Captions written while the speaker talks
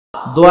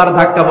দোয়ার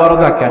ধাক্কা বড়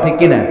ধাক্কা, ঠিক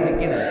কিনা?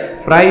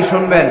 প্রায়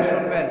শুনবেন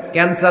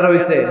ক্যান্সার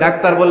হয়েছে,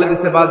 ডাক্তার বলে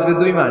দিচ্ছে বাঁচবে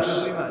 2 মাস।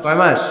 কয়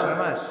মাস?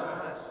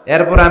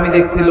 এরপর আমি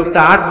দেখছি লোকটা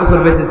 8 বছর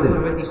বেঁচেছিল।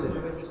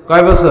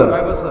 কয় বছর?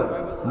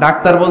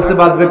 ডাক্তার বলছে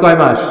বাঁচবে কয়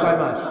মাস,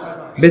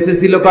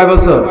 বেঁচেছিল কয়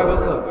বছর?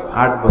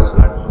 8 বছর।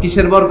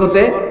 কিসের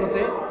বরকতে?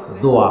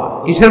 দোয়া।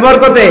 কিসের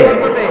বরকতে?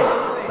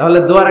 তাহলে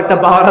দোয়ার একটা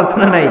পাওয়ার আছে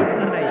না নাই?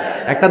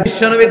 একটা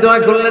বিশ্বনবী দোয়া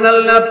করলেন,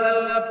 আল্লাহ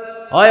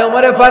হয়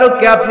ওমরে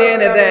ফারুককে আপনি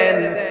এনে দেন,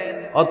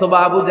 অথবা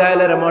আবু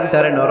জাহেলের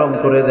মনটারে নরম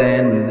করে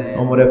দেন।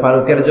 ওমরে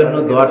ফারুকের জন্য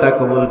দোয়াটা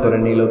কবুল করে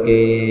নিল কে?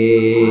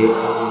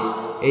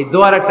 এই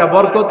দোয়ার একটা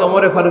বরকত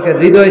ওমরে ফারুকের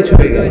হৃদয়ে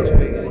ছুঁয়ে গেল।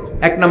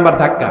 1 নাম্বার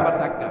ধাক্কা।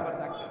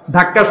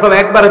 ধাক্কা সব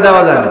একবারে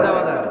দেওয়া যায় না।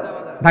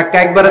 ধাক্কা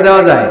একবারে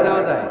দেওয়া যায়?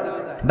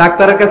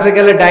 ডাক্তারের কাছে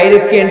গেলে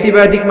ডাইরেক্ট কি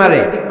অ্যান্টিবায়োটিক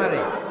মারে?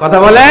 কথা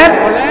বলেন।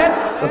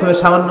 প্রথমে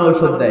সামান্য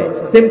ওষুধ দেয়,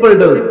 সিম্পল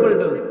ডোজ,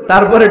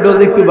 তারপরে ডোজ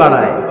একটু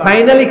বাড়ায়,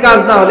 ফাইনালি কাজ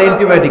না হলে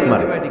অ্যান্টিবায়োটিক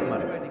মারে।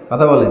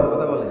 কথা বলেন।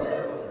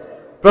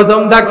 প্রথম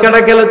ধাক্কাটা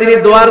গেল তিনি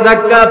দোয়ার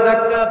ধাক্কা।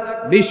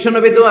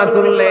 বিশ্বনবী দোয়া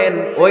করলেন,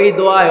 ওই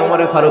দোয়ায়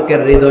ওমরে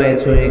ফারুকের হৃদয়ে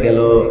ছুঁয়ে গেল।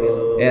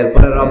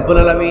 এরপরে রব্বুল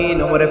আলামিন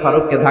ওমরে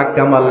ফারুককে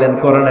ধাক্কা মারলেন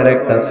কোরআনের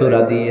একটা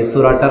সূরা দিয়ে।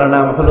 সূরাটার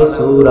নাম হলো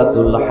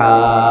সূরাতুল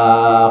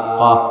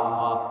হাক্কা।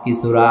 কি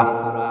সূরা?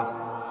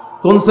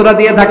 কোন সূরা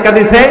দিয়ে ধাক্কা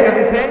দিছে?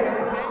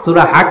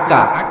 সূরা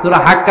হাক্কা। সূরা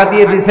হাক্কা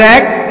দিয়ে দিছে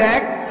এক,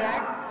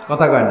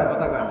 কথা কয় না।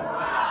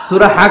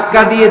 সূরা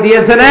হাক্কা দিয়ে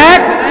দিয়েছেন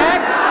এক।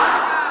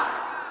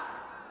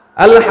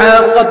 আল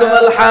হাক্কাতু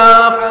মাল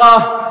হাক্কা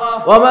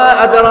ওয়া মা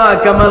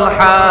আদরাকা মাল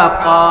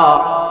হাক্কা।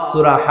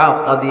 সূরা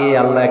হাক্কা দিয়ে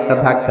আল্লাহ একটা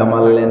ধাক্কা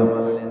মারলেন।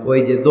 ওই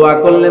যে দোয়া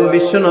করলেন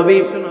বিশ্বনবী,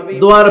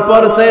 দোয়ার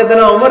পর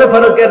সাইয়েদনা ওমর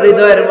ফারুকের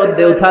হৃদয়ের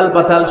মধ্যে উথাল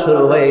পাথাল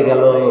শুরু হয়ে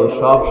গেল।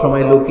 সব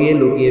সময় লুকিয়ে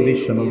লুকিয়ে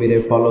বিশ্বনবীরে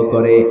ফলো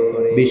করে।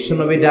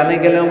 বিশ্বনবী ডানে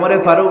গেলে ওমরে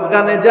ফারুক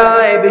ডানে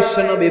যায়,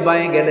 বিশ্বনবী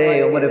বাঁয়ে গেলে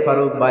ওমরে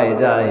ফারুক বাঁয়ে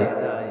যায়।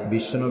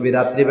 বিশ্বনবী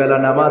রাত্রিবেলা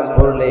নামাজ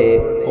পড়লে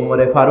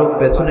ওমরে ফারুক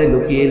পেছনে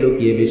লুকিয়ে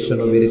লুকিয়ে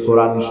বিশ্বনবীর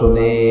কোরআন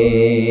শুনে।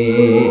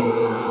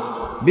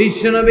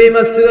 বিশ্বনবী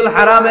মসজিদুল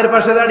হারামের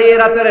পাশে দাঁড়িয়ে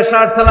রাতের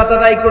এশার সালাত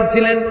আদায়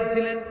করছিলেন।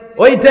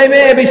 ওই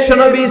টাইমে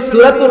বিশ্বনবী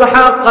সূরাতুল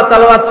হাক্কা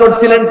তেলাওয়াত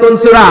করছিলেন। কোন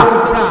সূরা?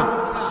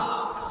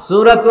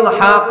 সূরাতুল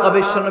হাক্কা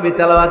বিশ্বনবী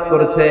তেলাওয়াত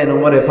করেছেন।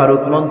 ওমরে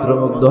ফারুক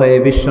মন্ত্রমুগ্ধ হয়ে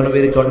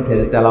বিশ্বনবীর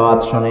কণ্ঠের তেলাওয়াত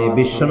শুনে।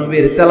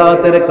 বিশ্বনবীর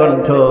তেলাওয়াতের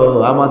কণ্ঠ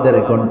আমাদের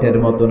কণ্ঠের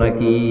মতো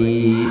নাকি?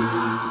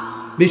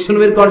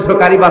 বিশ্বনবীর কণ্ঠ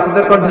কারি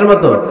বাসাদের কণ্ঠের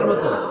মতো?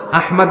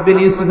 আহমদ বিন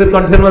ইউসুফের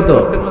কণ্ঠের মতো?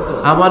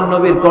 আমার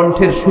নবীর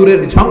কণ্ঠের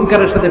সুরের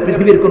ঝংকারের সাথে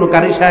পৃথিবীর কোন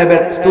কারি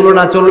সাহেবের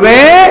তুলনা চলবে?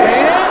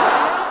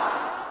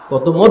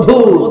 কত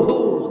মধুর,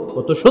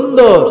 কত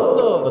সুন্দর,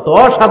 কত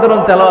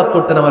অসাধারণ তেলাওয়াত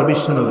করতেন আমার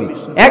বিশ্বনবী।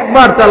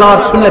 একবার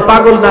তেলাওয়াত শুনলে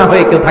পাগল না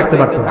হয়ে কেউ থাকতে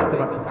পারত না।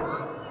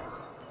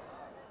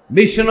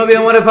 বিশ্বনবী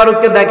ওমরে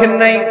ফারুককে দেখেন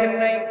নাই।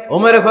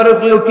 ওমরে ফারুক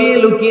লুকিয়ে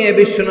লুকিয়ে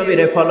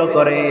বিশ্বনবীরে ফলো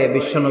করে।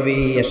 বিশ্বনবী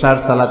এশার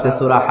সালাতে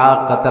সূরা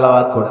হাক্কা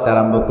তেলাওয়াত করতে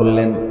আরম্ভ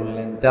করলেন।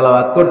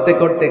 তেলাওয়াত করতে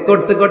করতে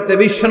করতে করতে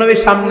বিশ্বনবী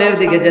সামনের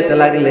দিকে যেতে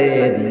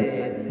লাগলেন।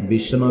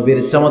 বিশ্বনবীর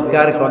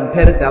চমৎকার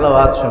কণ্ঠের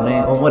তেলাওয়াত শুনে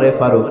ওমরে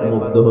ফারুক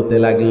মুগ্ধ হতে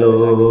লাগলো।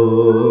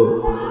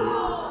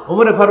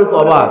 ওমরে ফারুক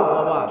অবাক,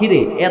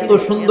 কিরে এত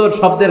সুন্দর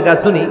শব্দের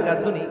গাঁথনি,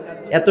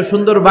 এত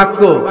সুন্দর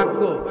বাক্য,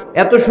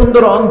 এত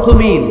সুন্দর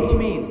অন্তমিল,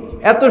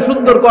 এত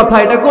সুন্দর কথা,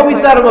 এটা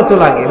কবিতার মতো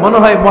লাগে। মনে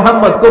হয়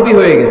মুহাম্মদ কবি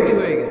হয়ে গেছে।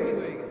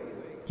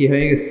 কি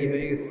হয়ে গেছে?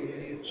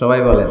 সবাই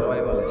বলেন।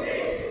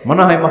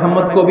 মনে হয়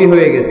মুহাম্মদ কবি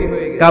হয়ে গেছে,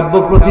 কাব্য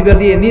প্রতিভা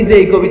দিয়ে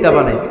নিজেই কবিতা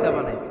বানাইছে।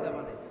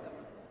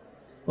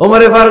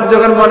 ওমরে ফারুক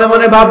যখন মনে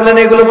মনে ভাবলেন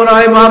এগুলো মনে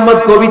হয় মুহাম্মদ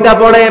কবিতা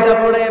পড়ে,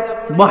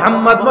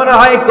 মুহাম্মদ মনে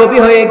হয় কবি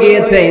হয়ে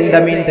গিয়েছে। ইন দা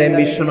মিন টাইম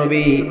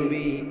বিশ্বনবী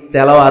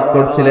তেলাওয়াত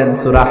করছিলেন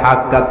সূরা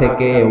হাক্কা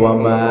থেকে, ওয়া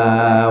মা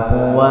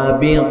হুয়া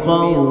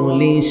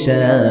বিকাউলি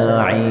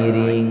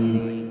শাইরিন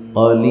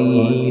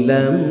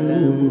কলিলাম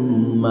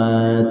মা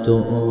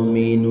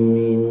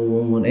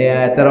তুমিনুন। এই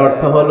আয়াতের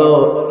অর্থ হলো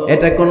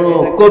এটা কোনো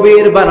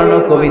কবির বানানো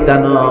কবিতা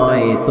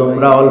নয়,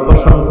 তোমরা অল্প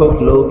সংখ্যক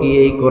লোকই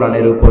এই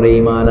কোরআনের উপরে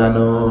ঈমান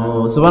আনো।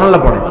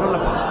 সুবহানাল্লাহ পড়ে।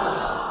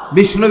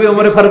 বিশ্বনবী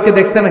ওমরে ফারুককে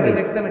দেখছে নাকি?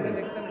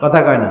 কথা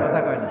কয় না।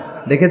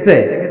 দেখেছে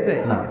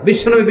না?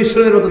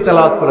 বিশ্বনবীর মতো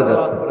তেলাওয়াত করে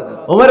যাচ্ছে।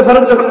 ওমর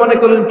ফারুক যখন মনে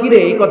করলেন কিরে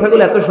এই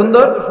কথাগুলো এত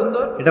সুন্দর,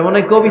 এটা মনে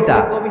হয় কবিতা।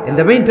 ইন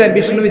দ্য মিন টাইম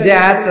বিশ্বনবী যে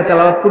আয়াতটা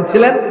তেলাওয়াত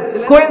করছিলেন,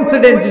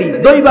 কোইন্সিডেন্টলি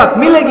দৈবাত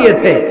মিলে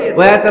গিয়েছে।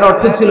 ওই আয়াতের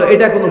অর্থ ছিল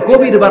এটা কোনো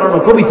কবির বানানো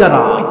কবিতা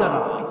না,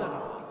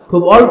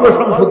 খুব অল্প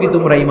সংখ্যকই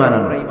তোমরা ঈমান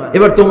আনো।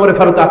 এবার তো ওমর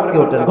ফারুক আটকে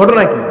ওঠেন।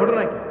 ঘটনা কি?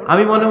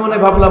 আমি মনে মনে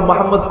ভাবলাম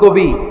মুহাম্মদ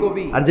কবি,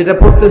 আর যেটা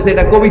পড়তেছে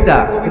এটা কবিতা,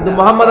 কিন্তু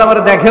মুহাম্মদ আমার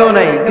দেখেও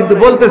নাই, কিন্তু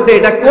বলতেছে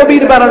এটা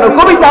কবির বানানো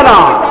কবিতা না।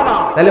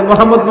 তাহলে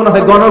মুহাম্মদ মনে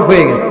হয় গণক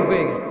হয়ে গেছে।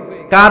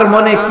 কার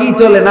মনে কি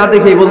চলে না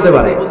দেখেই বলতে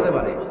পারে।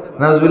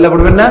 নাউজুবিল্লাহ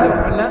পড়বেন না?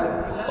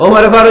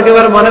 ওমর ফারুক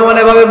এবার মনে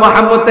মনে ভাবে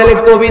মুহাম্মদ তাহলে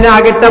কবি না,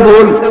 আগেরটা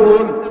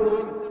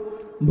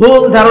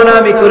ভুল ধারণা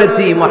আমি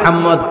করেছি।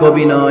 মুহাম্মদ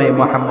কবি নয়,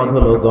 মুহাম্মদ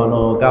হলো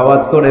গণক।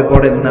 আওয়াজ করে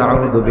পড়েন না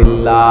আউযু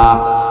বিল্লাহ।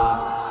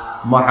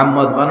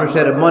 মুহাম্মদ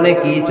মানুষের মনে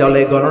কি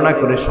চলে গণনা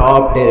করে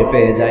সব টের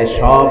পেয়ে যায়,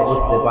 সব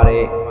বুঝতে পারে।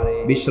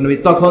 বিশ্বনবী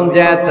তখন যে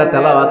আয়াতটা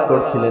তেলাওয়াত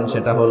করছিলেন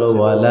সেটা হলো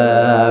ওয়ালা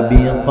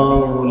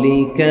বিকাউলি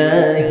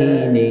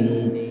কাহিনিন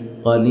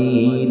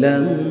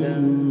কলিলাম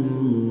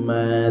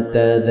মা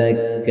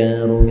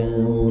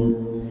তাযাক্কারুন।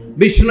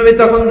 বিশ্বনবী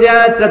তখন যে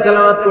আয়াতটা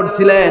তেলাওয়াত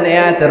করছিলেন এই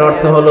আয়াতের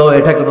অর্থ হলো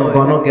এটা কোনো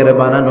গণকের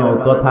বানানো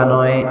কথা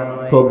নয়,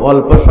 খুব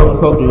অল্প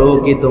সংখ্যক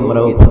লোকই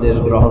তোমরা উপদেশ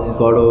গ্রহণ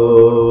করো।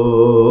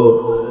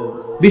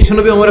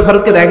 বিশ্বনবী ওমর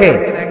ফারুককে দেখে,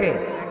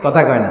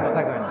 কথা কয় না,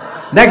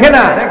 দেখে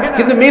না,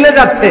 কিন্তু মিলে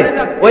যাচ্ছে।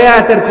 ওই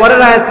আয়াতের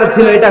পরের আয়াতটা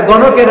ছিল এটা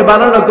গণকের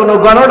বানানো কোনো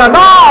গণনা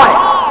নয়,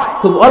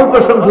 খুব অল্প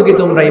সংখ্যকই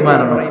তোমরা ঈমান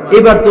আনো।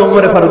 এবার তো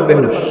ওমর ফারুক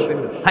বেহুশ।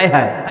 হায়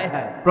হায়,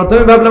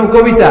 প্রথমে ভাবলাম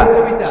কবিতা,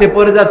 সে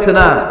পড়ে যাচ্ছে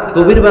না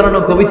কবির বানানো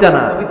কবিতা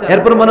না।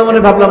 এরপর মনে মনে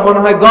ভাবলাম মনে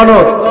হয়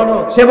গণক,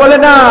 সে বলে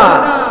না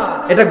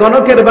এটা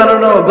গণকের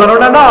বানানো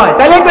গণনা নয়।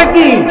 তাহলে এটা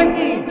কি?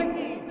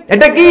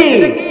 এটা কি?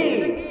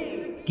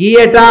 কি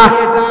এটা?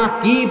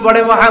 কি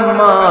পড়ে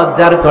মুহাম্মদ,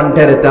 যার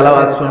কণ্ঠের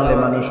তেলাওয়াত শুনলে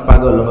মানুষ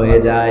পাগল হয়ে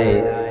যায়।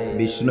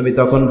 বিশ্বনবী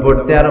তখন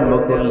পড়তে আরম্ভ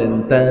করলেন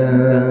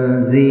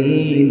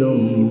তানজিলুম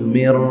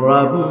মির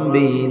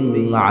রাব্বিল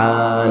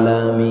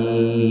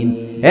আলামিন।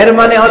 এর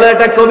মানে হলো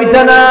এটা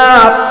কবিতা না,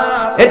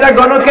 এটা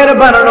গণকের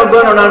বানানো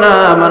গণনা না,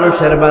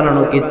 মানুষের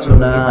বানানো কিচ্ছু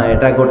না,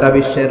 এটা গোটা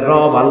বিশ্বের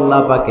রব আল্লাহ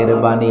পাকের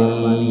বাণী।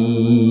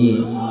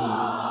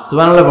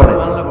 সুবহানাল্লাহ পড়ে।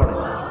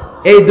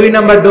 এই 2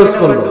 নাম্বার ডোজ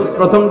পড়লো।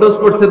 প্রথম ডোজ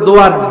পড়ছে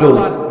দোয়ার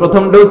ডোজ।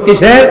 প্রথম ডোজ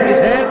কিসের?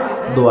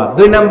 দোয়া।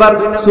 2 নাম্বার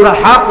সূরা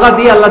হাক্কা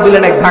দিয়ে আল্লাহ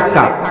দিলেন এক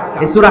ধাক্কা।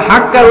 এই সূরা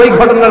হাক্কার ওই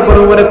ঘটনার পর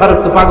ওমর ফারুক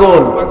তো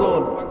পাগল,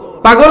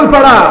 পাগল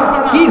পড়া।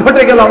 কি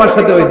ঘটে গেল আমার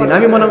সাথে ওই দিন?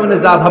 আমি মনে মনে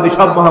যা ভাবি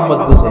সব মুহাম্মদ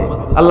বুঝে।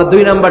 আল্লাহ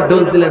 2 নাম্বার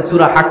ডোজ দিলেন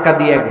সূরা হাক্কা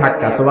দিয়ে এক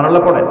ধাক্কা।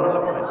 সুবহানাল্লাহ পড়েন।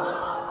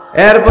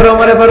 এরপর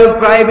ওমর ফারুক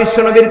প্রায়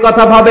বিশ্বনবীর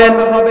কথা ভাবেন,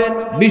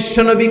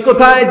 বিশ্বনবী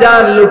কোথায়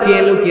যান লুকিয়ে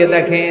লুকিয়ে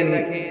দেখেন।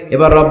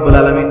 এবার রব্বুল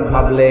আলামিন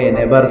ভাবলেন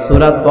এবার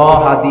সূরা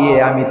তাহা দিয়ে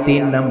আমি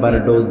 3 নাম্বার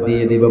ডোজ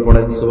দিয়ে দিব।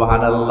 পড়েন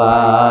সুবহানাল্লাহ।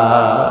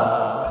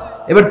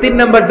 এবার 3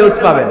 নাম্বার ডোজ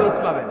পাবেন।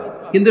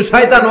 কিন্তু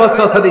শয়তান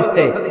ওয়াসওয়াসা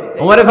দিচ্ছে,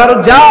 ওমর ফারুক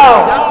যাও,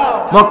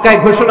 মক্কায়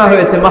ঘোষণা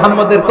হয়েছে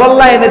মুহাম্মদের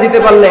কল্লা এনে দিতে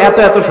পারলে এত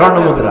এত স্বর্ণ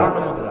মুদ্রা।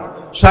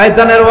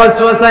 শয়তানের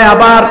ওয়াসওয়াসায়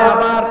আবার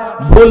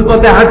ভুল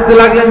পথে হাঁটতে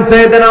লাগলেন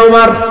সাইয়েদনা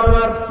ওমর।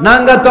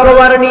 নাঙ্গা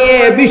তরবারি নিয়ে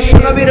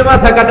বিশ্বনবীর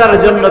মাথা কাটার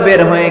জন্য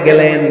বের হয়ে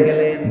গেলেন।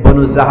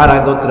 বনু জাহারা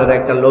গোত্রের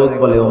একটা লোক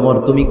বলে ওমর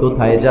তুমি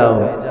কোথায় যাও?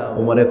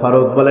 ওমরে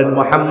ফারুক বলেন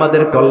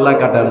মুহাম্মাদের কল্লা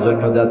কাটার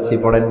জন্য যাচ্ছি।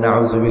 পড়েন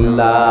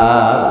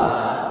নাউজুবিল্লাহ।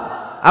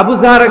 আবু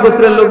জাহারা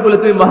গোত্রের লোক বলে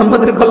তুমি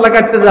মুহাম্মাদের কল্লা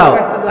কাটতে যাও?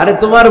 আরে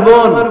তোমার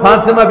বোন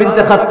ফাতিমা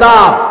বিনতে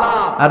খাত্তাব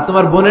আর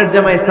তোমার বোনের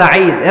জামাই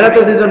সাঈদ, এরা তো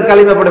দুজন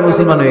কালিমা পড়ে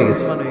মুসলমান হয়ে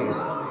গেছে।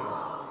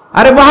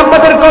 আরে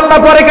মুহাম্মাদের কল্লা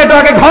পরে কেটো,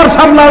 আগে ঘর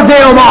সামলাও। যে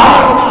ওমর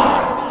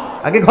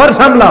আগে ঘর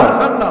সামলাও,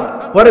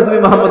 পরে তুমি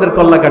মুহাম্মাদের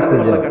কল্লা কাটতে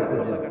যাও।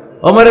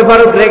 ওমরে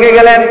ফারুক রেগে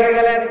গেলেন,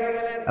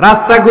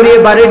 রাস্তা ঘুরিয়ে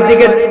বাড়ির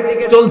দিকে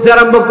চলতে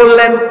আরম্ভ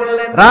করলেন।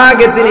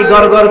 রাগে তিনি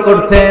গড়গড়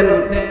করছেন।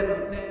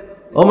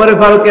 ওমরে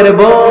ফারুকের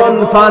বোন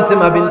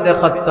ফাতিমা বিনতে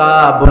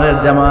খাত্তাব, বোনের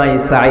জামাই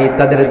সাঈদ,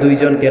 তাদের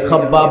দুইজনকে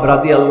খাব্বাব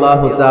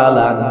রাদিয়াল্লাহু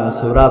তাআলা আনহু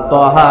সূরা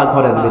তাহা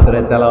ঘরের ভিতরে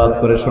তেলাওয়াত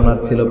করে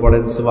শোনাচ্ছিল।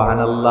 পড়েন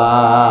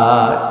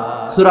সুবহানাল্লাহ।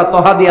 সূরা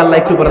তাহা দিয়ে আল্লাহ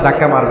একটু পরে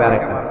ধাক্কা মারবে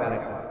আরেকটা।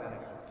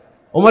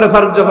 ওমরে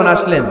ফারুক যখন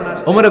আসলেন,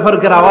 ওমরে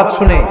ফারুকের আওয়াজ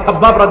শুনে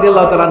খাব্বাব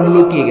রাদিয়াল্লাহু তাআলা আনহু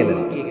লুকিয়ে গেলেন।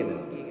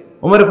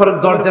 ওমরে ফারুক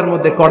দরজার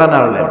মধ্যে কড়া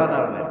নাড়লেন।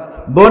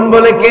 বোন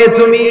বলে কে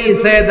তুমি?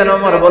 সাইয়েদনা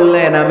ওমর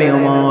বললেন আমি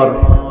ওমর।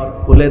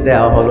 খুলে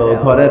দেওয়া হলো।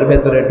 ঘরের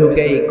ভেতরে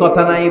ঢুকেই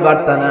কথা নাই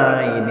বার্তা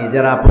নাই,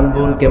 নিজের আপন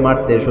বোনকে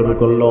মারতে শুরু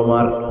করলো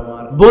ওমর।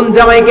 বোন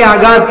জামাইকে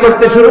আঘাত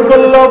করতে শুরু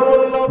করলো।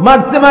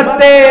 মারতে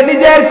মারতে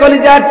নিজের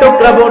কলিজার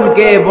টুকরা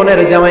বোনকে, বোনের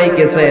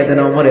জামাইকে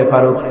সাইয়েদনা ওমরে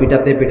ফারুক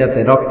পিটাতে পিটাতে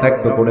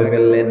রক্তাক্ত করে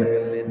ফেললেন।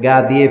 গা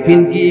দিয়ে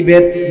ফিনকি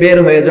বের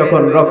হয়ে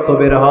যখন রক্ত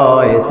বের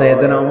হয়,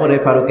 সাইয়েদনা ওমরে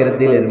ফারুকের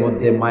দিলের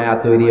মধ্যে মায়া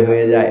তৈরি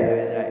হয়ে যায়।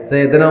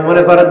 সাইয়েদনা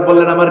ওমরে ফারুক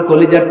বললেন আমার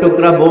কলিজার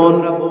টুকরা বোন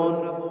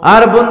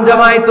আর বোন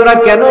জামাই, তোরা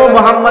কেন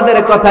মুহাম্মাদের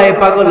কথায়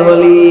পাগল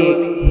হলি?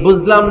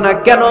 বুঝলাম না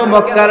কেন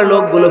মক্কার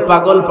লোকগুলো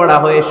পাগল পড়া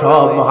হয়ে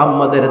সব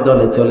মুহাম্মাদের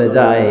দলে চলে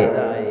যায়।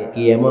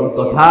 কি এমন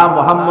কথা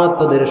মুহাম্মদ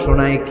তোদের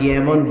শোনায়, কি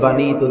এমন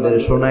বাণী তোদের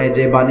শোনায়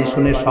যে বাণী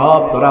শুনে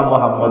সব তোরা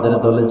মুহাম্মাদের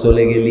দলে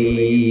চলে গেলি?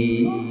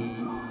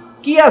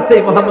 কি আছে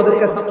মুহাম্মাদের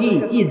কাছে? কি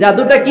কি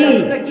জাদুটা? কি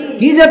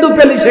কি জাদু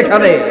পেলি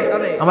সেখানে?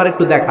 আমার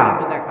একটু দেখা।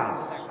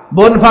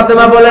 বোন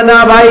ফাতেমা বলে না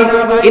ভাই,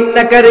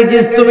 ইন্নাকা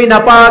রিজিস, তুমি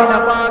নাপাক।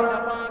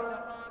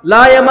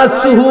 লা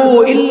ইয়ামাসসুহু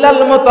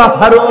ইল্লাল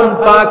মুতাহহারুন,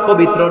 পাক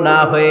পবিত্র না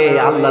হয়ে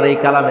আল্লাহর এই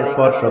কালামে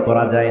স্পর্শ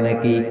করা যায়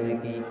নাকি?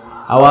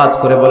 আওয়াজ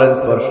করে বলেন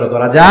স্পর্শ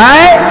করা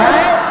যায়?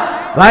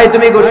 ভাই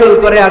তুমি গোসল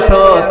করে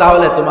আসো,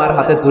 তাহলে তোমার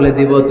হাতে তুলে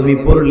দিব, তুমি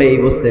পড়লেই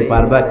বুঝতে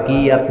পারবা কি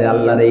আছে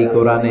আল্লাহর এই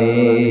কোরআনে।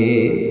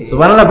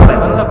 সুবহানাল্লাহ পড়েন।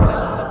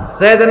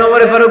 সাইয়েদনা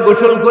ওমর ফারুক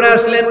গোসল করে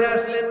আসলেন।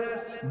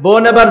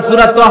 বোন এবার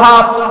সূরা তাহা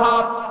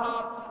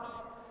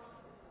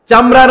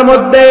চামড়ার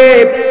মধ্যে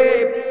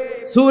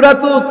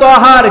সূরাতু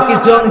তাহার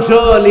কিছু অংশ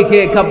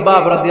লিখে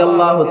খাব্বাব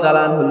রাদিয়াল্লাহু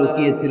তাআলা আনহু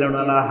লুকিয়েছিলেন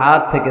ওনার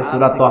হাত থেকে।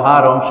 সূরা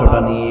তাহার অংশটা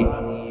নিয়ে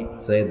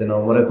সাইয়েদনা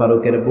ওমর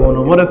ফারুকের বোন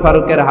ওমর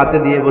ফারুকের হাতে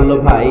দিয়ে বলল,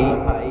 ভাই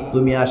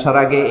তুমি আসার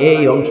আগে এই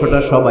অংশটা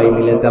সবাই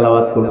মিলে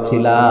তেলাওয়াত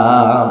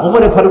করছিলাম।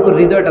 ওমর ফারুকের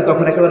হৃদয়টা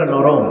তখন একেবারে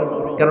নরম,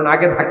 কারণ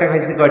আগে ধাক্কা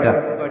খাইছি কয়টা?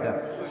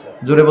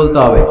 জোরে বলতে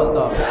হবে।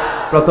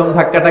 প্রথম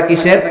ধাক্কাটা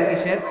কিসের?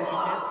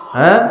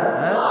 হ্যাঁ,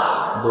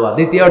 দোয়া।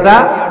 দ্বিতীয়টা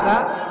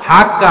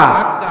হাক্কা,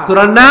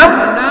 সূরার নাম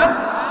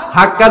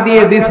হাক্কা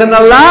দিয়ে দিয়েছেন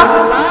আল্লাহ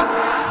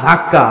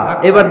ধাক্কা।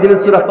 এবার দিলেন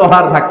সূরা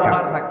তহার ধাক্কা।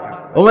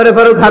 ওমর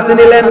ফারুক হাতে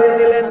নিলেন,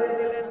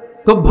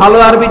 খুব ভালো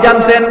আরবি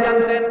জানতেন,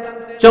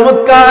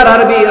 চমৎকার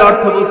আরবির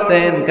অর্থ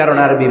বুঝতেন, কারণ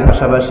আরবি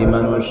ভাষাভাষী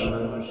মানুষ।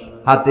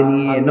 হাতে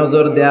নিয়ে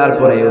নজর দেওয়ার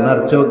পরে ওনার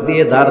চোখ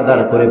দিয়ে দাঁড়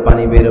দাঁড় করে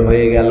পানি বের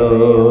হয়ে গেল।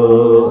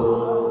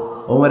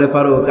 ওমর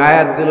ফারুক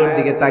আয়াতগুলোর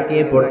দিকে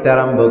তাকিয়ে পড়তে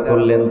আরম্ভ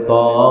করলেন,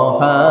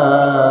 তাহা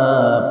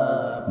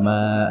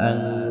মা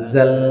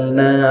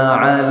আনজালনা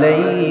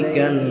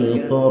আলাইকাল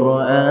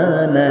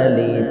কুরআনা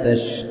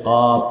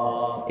লিতাশকা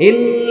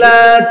ইল্লা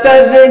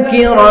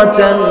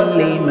তাযকিরাতান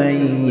লিমান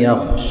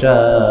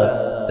ইয়াখশা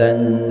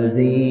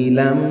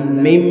তানজিলাম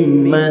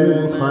মিম্মান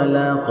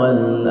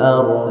খালাকাল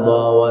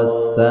আরদা ওয়াস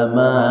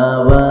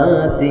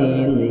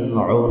সামাওয়াতিল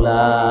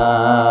উলা।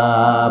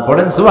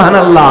 পড়েন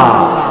সুবহানাল্লাহ।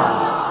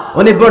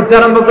 উনি পড়তে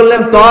আরম্ভ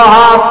করলেন,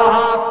 তাহা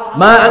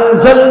মা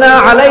আনজালনা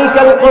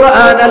আলাইকাল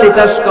কুরআনা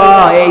লিতাশকা,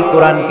 এই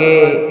কোরআনকে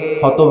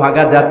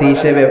হতভাগা জাতি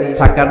হিসেবে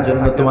থাকার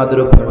জন্য তোমাদের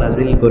উপর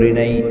নাজিল করি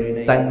নাই।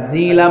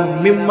 তানজিলাম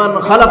মিম্মান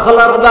খালাকাল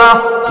আরদা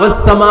ওয়াস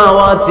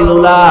সামাওয়াতিল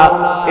উলা,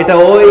 এটা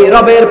ওই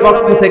রবের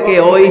পক্ষ থেকে,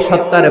 ওই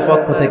সত্তার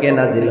পক্ষ থেকে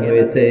নাজিল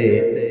হয়েছে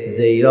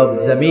যেই রব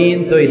জমিন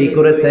তৈরি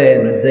করেছেন,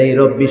 যেই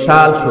রব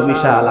বিশাল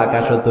সুবিশাল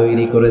আকাশও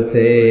তৈরি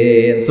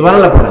করেছেন।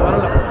 সুবহানাল্লাহ।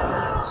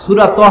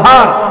 সূরা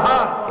তহার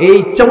এই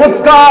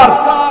চমৎকার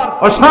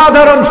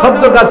অসাধারণ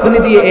শব্দ গাঁথনি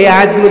দিয়ে এই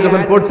আয়াতগুলো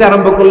যখন পড়তে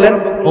আরম্ভ করলেন,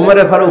 ওমর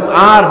ফারুক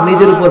আর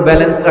নিজের উপর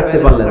ব্যালেন্স রাখতে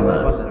পারলেন না,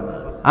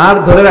 আর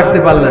ধরে রাখতে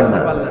পারলেন না।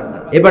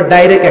 এবার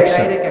ডাইরেক্ট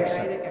অ্যাকশন।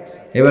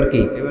 এবার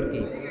কি?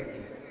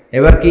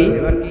 এবার কি?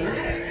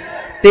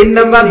 3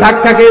 নাম্বার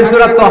ধাক্কা খেয়ে,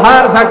 সূরা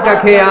তহার ধাক্কা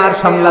খেয়ে আর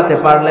সামলাতে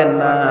পারলেন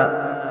না,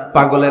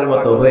 পাগলের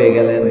মতো হয়ে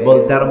গেলেন।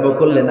 বলতে আরম্ভ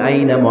করলেন,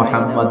 আইনা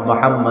মুহাম্মদ,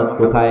 মুহাম্মদ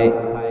কোথায়?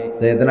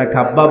 সাইয়েদনা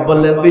খাব্বাব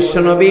বললেন,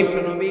 বিশ্বনবী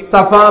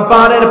সাফা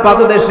পাহাড়ের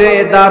পাদদেশে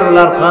দারুল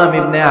আরকাম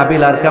ইবনে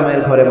আবিল আরকামের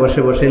ঘরে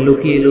বসে বসে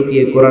লুকিয়ে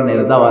লুকিয়ে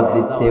কোরআনের দাওয়াত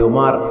দিচ্ছে।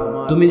 ওমর,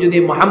 তুমি যদি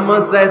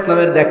মুহাম্মদ সাল্লাল্লাহু আলাইহি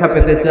ওয়াসাল্লামের দেখা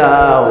পেতে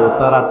চাও,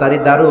 তাড়াতাড়ি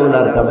দারুল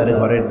আরকামের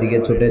ঘরের দিকে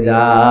ছুটে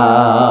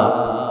যাও।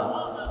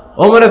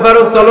 ওমর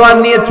ফারুক তলোয়ার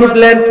নিয়ে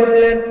ছুটলেন,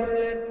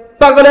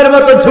 পাগলের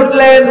মতো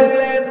ছুটলেন,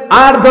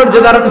 আর ধৈর্য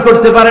ধারণ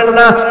করতে পারেন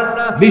না।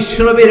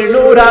 বিশ্বনবীর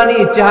নূরানি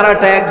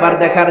চেহারাটা একবার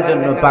দেখার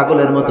জন্য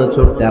পাগলের মতো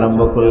ছুটতে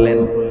আরম্ভ করলেন।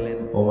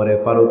 ওমরে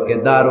ফারুককে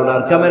দারুল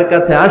আরকামের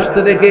কাছে আসতে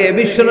দেখে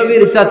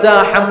বিশ্বনবীর চাচা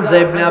হামজা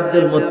ইবনে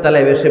আব্দুল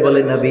মুত্তালিব এসে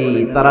বলে, নবী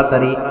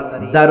তাড়াতাড়ি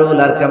দারুল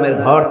আরকামের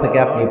ঘর থেকে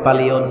আপনি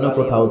পালিয়ে অন্য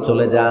কোথাও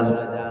চলে যান।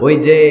 ওই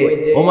যে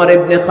ওমর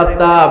ইবনে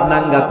খাত্তাব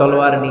নাঙ্গা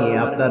তলোয়ার নিয়ে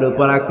আপনার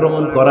উপর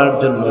আক্রমণ করার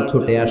জন্য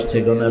ছুটে আসছে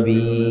গো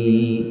নবী।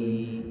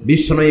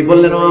 বিশ্বনবী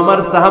বললেন, ও আমার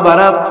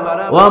সাহাবারা,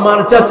 ও আমার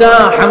চাচা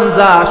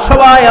হামজা,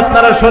 সবাই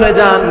আপনারা সরে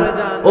যান,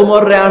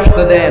 ওমরে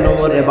আসতে দেন,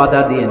 ওমরে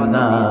বাধা দিয়েন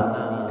না।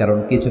 কারণ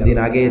কিছুদিন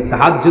আগে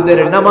তাহাজ্জুদের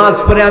নামাজ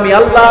পড়ে আমি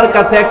আল্লাহর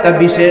কাছে একটা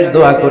বিশেষ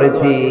দোয়া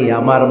করেছি,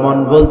 আমার মন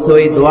বলছে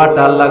ওই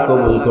দোয়াটা আল্লাহ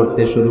কবুল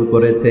করতে শুরু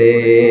করেছে।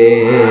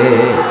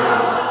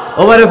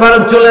 ওমর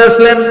ফারুক চলে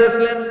আসলেন,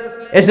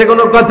 এসে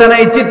কোনো কথা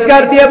নাই,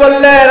 চিৎকার দিয়ে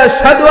বললেন,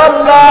 আশহাদু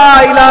আল্লা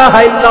ইলাহা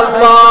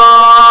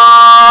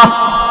ইল্লাল্লাহ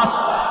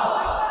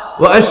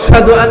ওয়া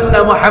আশহাদু আন্না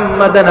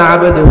মুহাম্মাদান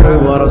আবদুহু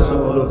ওয়া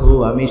রাসূলুহু,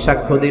 আমি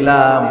সাক্ষ্য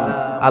দিলাম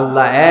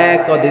আল্লাহ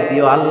এক,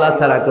 অদ্বিতীয়, আল্লাহ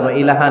ছাড়া কোনো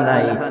ইলাহা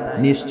নাই,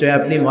 নিশ্চয়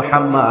আপনি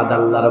মুহাম্মদ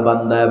আল্লাহর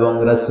বান্দা এবং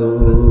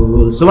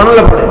রাসূল।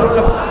 সুবহানাল্লাহ।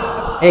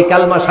 এই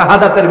কালমা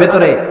শাহাদাতের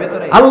ভেতরে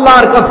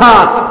আল্লাহর কথা,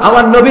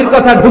 আমার নবীর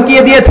কথা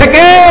ঢুকিয়ে দিয়েছে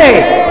কে?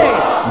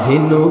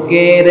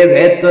 ঝিনুকের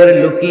ভেতর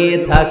লুকিয়ে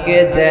থাকে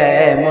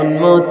যেমন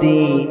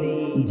মতি,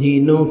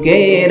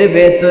 ঝিনুকের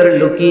ভেতর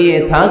লুকিয়ে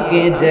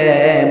থাকে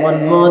যেমন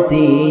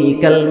মতি,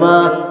 কালমা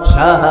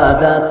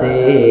শাহাদাতে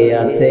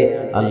আছে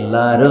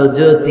আল্লাহর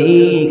জ্যোতি,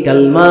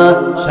 কালমা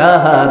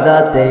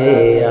শাহাদাতে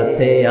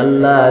আছে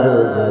আল্লাহর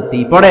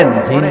জ্যোতি। পড়েন,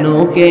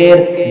 ঝিনুকের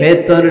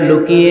ভেতর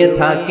লুকিয়ে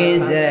থাকে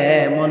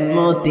যেমন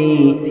মতি,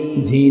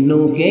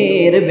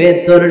 ঝিনুকের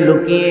ভেতর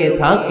লুকিয়ে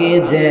থাকে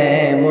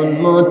যেমন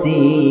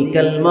মতি,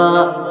 কালমা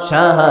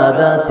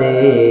শাহাদাতে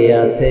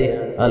আছে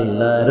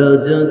আল্লাহর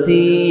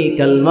জ্যোতি,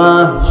 কালমা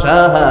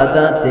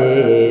শাহাদাতে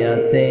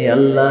আছে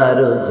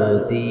আল্লাহর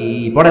জ্যোতি।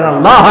 পড়েন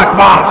আল্লাহু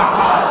আকবার।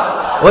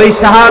 ওই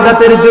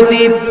শাহাদাতের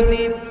জ্যোতি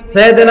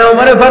সাইয়েদনা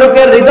ওমর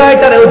ফারুকের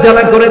হৃদয়টারে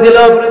উজালা করে দিল।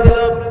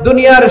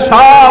 দুনিয়ার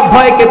সব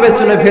ভয়কে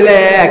পেছনে ফেলে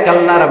এক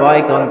আল্লাহর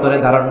ভয়কে অন্তরে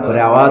ধারণ করে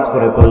আওয়াজ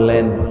করে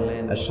বললেন,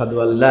 আশহাদু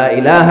আল্লা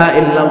ইলাহা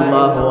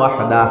ইল্লাল্লাহু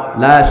ওয়াহদাহু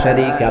লা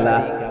শারীকা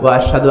লাহু ওয়া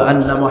আশহাদু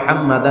আন্না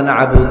মুহাম্মাদান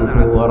আবদুহু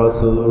ওয়া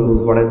রাসূলুহু।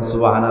 পড়েন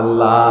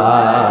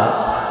সুবহানাল্লাহ।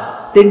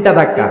 3টা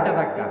ধাক্কা।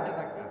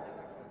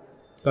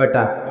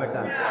 কয়টা?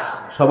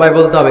 সবাই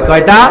বলতে হবে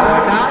কয়টা?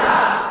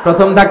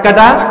 প্রথম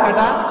ধাক্কাটা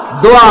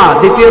দোয়া,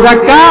 দ্বিতীয়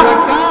ধাক্কা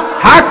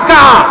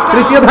হাক্কা,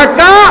 তৃতীয়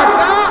ধাক্কা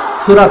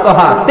সূরা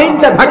তাহা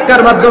তিনটা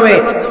ধাক্কার মাধ্যমে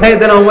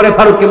সাইয়েদনা ওমর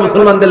ফারুককে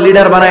মুসলমানদের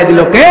লিডার বানায় দিল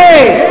কে?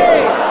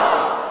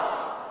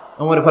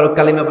 ওমর ফারুক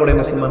কালিমা পড়ে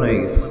মুসলমান হয়ে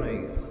গেছে।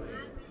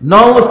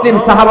 নও মুসলিম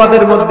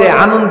সাহাবাদের মধ্যে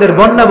আনন্দের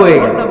বন্যা বয়ে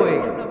গেল।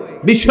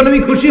 বিশ্বনবী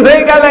খুশি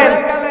হয়ে গেলেন,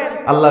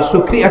 আল্লাহ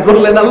শুকরিয়া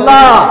করলেন,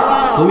 আল্লাহ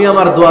তুমি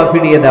আমার দোয়া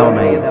ফিরিয়ে দাও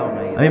নাই।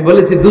 আমি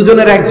বলেছি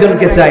দুজনের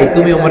একজনকে চাই,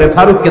 তুমি ওমর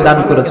ফারুককে দান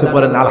করেছো,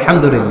 পড়েন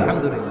আলহামদুলিল্লাহ।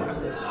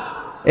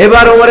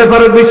 এবার ওমর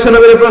ফারুক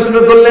বিশ্বনবীর প্রশ্ন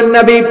করলেন,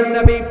 নবী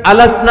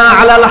আলাসনা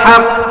আলাল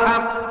হক,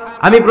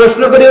 আমি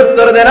প্রশ্ন করি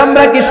উত্তর দেন,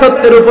 আমরা কি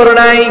সত্যের উপর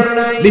নাই?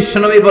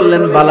 বিশ্বনবী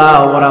বললেন, বালা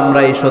ওমর, আমরা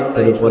এই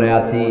সত্যের উপরে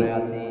আছি।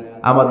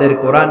 আমাদের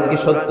কোরআন কি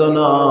সত্য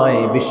নয়?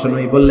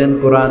 বিশ্বনবী বললেন,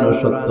 কোরআনও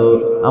সত্য।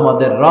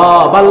 আমাদের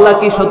রব আল্লাহ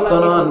কি সত্য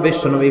নন?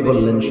 বিশ্বনবী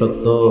বললেন,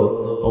 সত্য।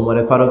 ওমর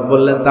ফারুক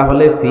বললেন,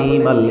 তাহলে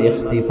ফিমাল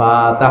ইখতিফা,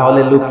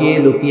 তাহলে লুকিয়ে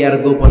লুকিয়ে আর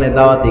গোপনে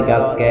দাওয়াতি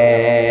কাজ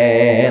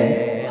কেন?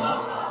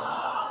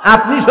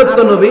 আপনি সত্য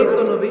নবী,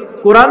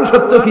 কোরআন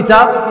সত্য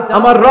কিতাব,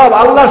 আমার রব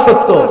আল্লাহ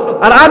সত্য,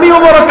 আর আমি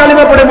ওমর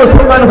কালিমা পড়ে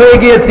মুসলমান হয়ে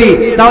গিয়েছি,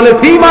 তাহলে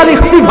ফিমাল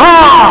ইখতিফা,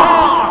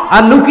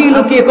 আর লুকিয়ে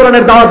লুকিয়ে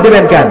কোরআনের দাওয়াত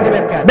দিবেন কেন?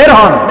 বের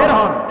হন,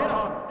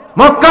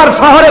 মক্কার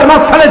শহরের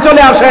মাঝখানে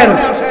চলে আসেন,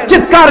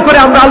 চিৎকার করে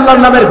আমরা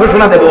আল্লাহর নামের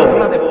ঘোষণা দেব।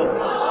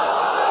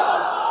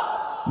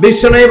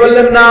 বিশ্বনবী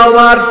বললেন, না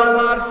ওমর,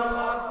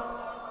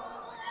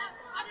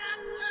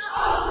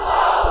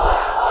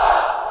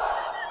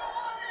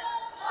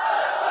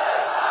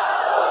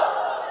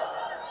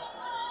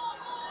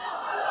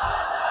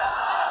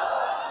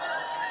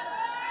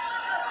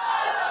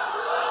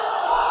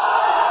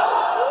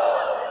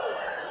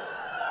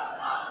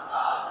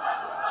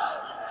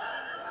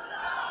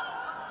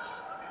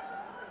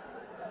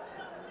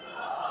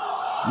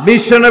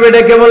 বিশ্বনবী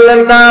ডেকে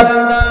বললেন, না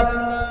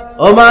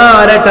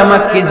ওমর, এটা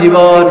মাক্কি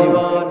জীবন,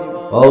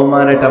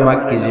 ওমর এটা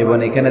মাক্কি জীবন,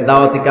 এখানে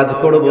দাওয়াতি কাজ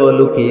করব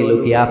লুকিয়ে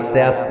লুকিয়ে আস্তে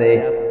আস্তে।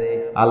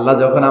 আল্লাহ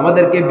যখন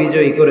আমাদেরকে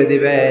বিজয়ী করে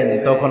দিবেন,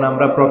 তখন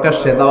আমরা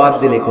প্রকাশ্যে দাওয়াত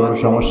দিলে কোনো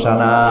সমস্যা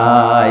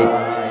নাই।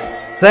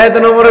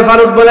 সাইয়েদনা ওমর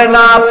ফারুক বলেন,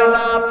 না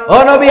ও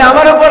নবী,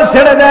 আমার উপর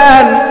ছেড়ে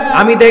দেন,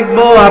 আমি দেখব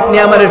আপনি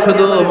আমারে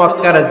শুধু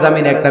মক্কার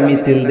জমিনে একটা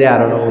মিছিল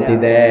দেওয়ার অনুমতি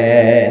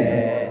দেন।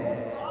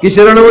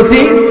 কিসের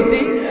অনুমতি?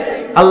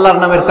 আল্লাহর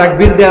নামের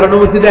তাকবীর দেওয়ার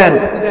অনুমতি দেন।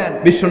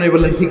 বিশ্বনবী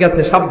বললেন, ঠিক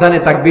আছে, সাবধানে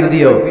তাকবীর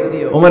দিও।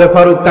 ওমর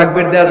ফারুক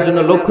তাকবীর দেওয়ার জন্য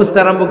লোক খুঁজতে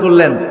আরম্ভ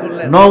করলেন।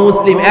 নও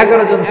মুসলিম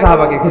 11 জন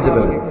সাহাবাকে খুঁজে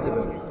পেলেন।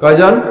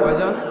 কয়জন?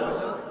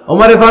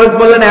 ওমর ফারুক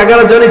বললেন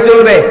 11 জনই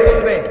চলবে।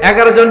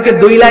 11 জনকে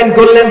 2 লাইন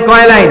করলেন।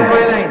 কয় লাইন?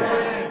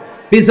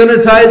 পিছনে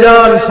 6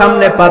 জন,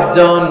 সামনে 5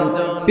 জন।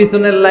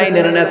 পিছনের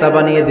লাইনের নেতা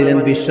বানিয়ে দিলেন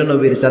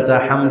বিশ্বনবীর চাচা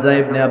হামজা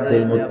ইবনে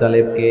আব্দুল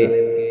মুত্তালিবকে।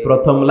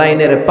 প্রথম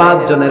লাইনের 5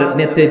 জনের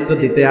নেতৃত্ব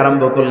দিতে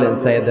আরম্ভ করলেন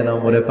সাইয়েদনা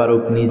ওমর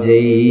ফারুক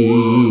নিজেই।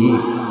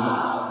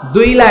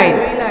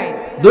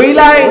 2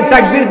 লাইন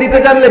তাকবীর দিতে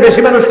জানলে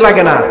বেশি মানুষ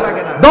লাগে না,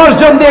 10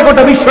 জন দিয়ে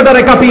গোটা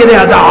বিশ্বটারে কাঁপিয়ে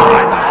দেয়া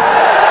যায়।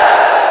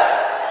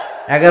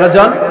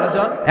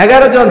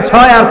 11 জন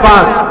 6 আর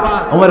 5।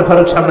 ওমর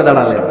ফারুক সামনে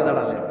দাঁড়ালেন।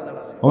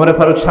 ওমর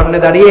ফারুক সামনে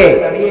দাঁড়িয়ে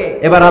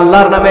এবার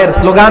আল্লাহর নামের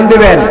স্লোগান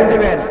দিবেন।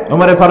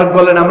 ওমর ফারুক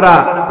বললেন, আমরা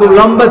খুব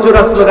লম্বা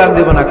চূড়া স্লোগান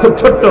দিব না, খুব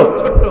ছোট্ট,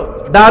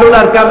 দারুল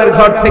আরকামের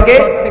ঘর থেকে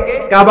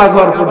কাবা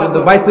ঘর পর্যন্ত,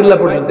 বাইতুল্লাহ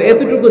পর্যন্ত,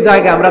 এতটুকু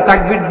জায়গা আমরা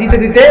তাকবীর দিতে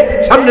দিতে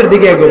সামনের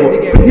দিকে এগোবো।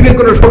 পৃথিবীর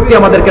কোনো শক্তি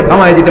আমাদেরকে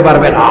থামায় দিতে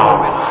পারবে না।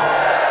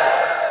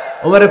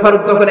 ওমর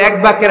ফারুক তখন এক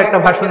বাক্যের একটা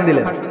ভাষণ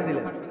দিলেন।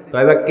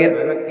 কয় বাক্যের?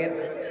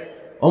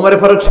 ওমর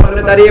ফারুক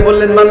সামনে দাঁড়িয়ে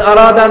বললেন, মান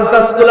আরাদা আন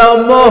তাসকুলা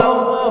উম্মুহ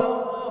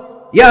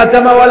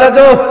ইয়াতামা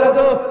ওয়ালাদুহু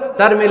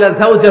তারমিলা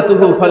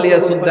যাওজাতুহু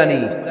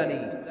ফালিয়াসুদ্দানি।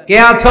 কে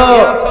আছো?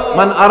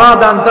 মান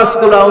আরাদা আন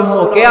তাসকুলা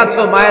উম্মুহ, কে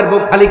আছো মায়ের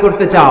বুক খালি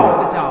করতে চাও?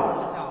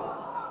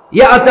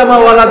 ইয়াতামা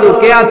ওয়ালাদু,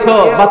 কে আছো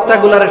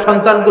বাচ্চাগুলারে,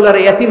 সন্তানগুলারে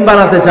ইতিম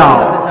বানাতে চাও?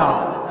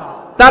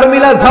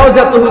 তারমিলা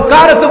যাওজাতুহু,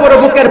 কার এত বড়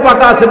বুকের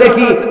পাটা আছে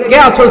দেখি, কে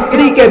আছো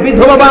স্ত্রীকে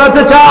বিধবা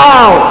বানাতে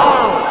চাও?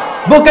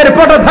 বুকের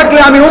পাটা থাকলে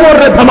আমি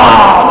ওমরে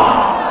থামাও,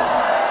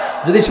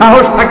 যদি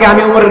সাহস থাকে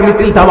আমি ওমরের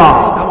মিছিল থামাও।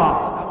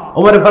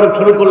 ওমর ফারুক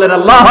শুরু করলেন,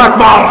 আল্লাহু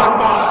আকবার,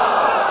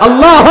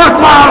 আল্লাহু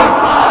আকবার,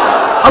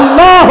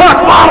 আল্লাহু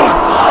আকবার।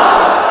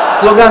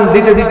 স্লোগান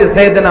দিতে দিতে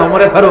সাইয়েদনা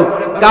ওমর ফারুক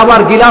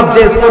কাবার গিলাফ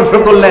যে স্পর্শ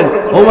করলেন,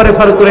 ওমর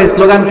ফারুকের এই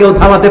স্লোগান কেউ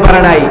থামাতে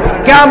পারে নাই।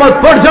 কিয়ামত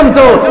পর্যন্ত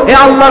এই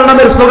আল্লাহর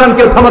নামের স্লোগান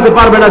কেউ থামাতে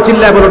পারবে না।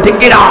 চিল্লায় বলো ঠিক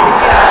কিনা?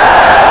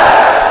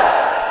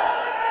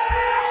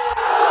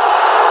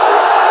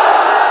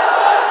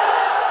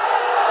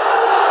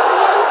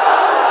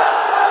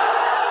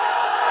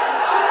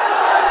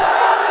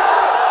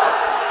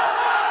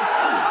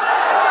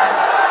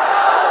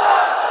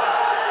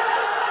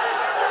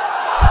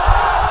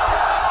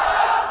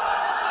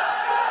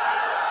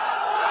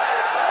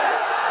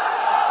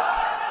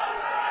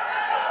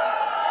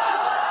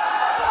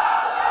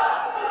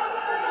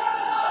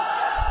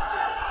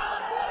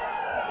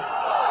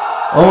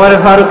 ওমর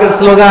ফারুকের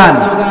স্লোগান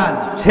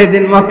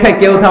সেদিন মক্কায়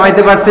কেউ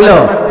থামাইতে পারছিল?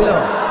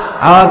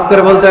 আওয়াজ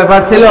করে বলতে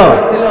পারছিল?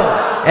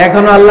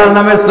 এখনো আল্লাহর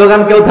নামের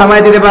স্লোগান কেউ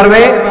থামাই দিতে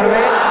পারবে?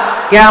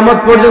 কিয়ামত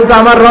পর্যন্ত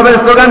আমার রবের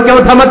স্লোগান কেউ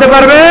থামাতে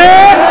পারবে?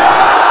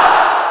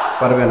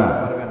 পারবে না।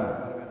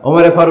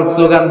 ওমর ফারুক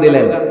স্লোগান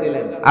দিলেন,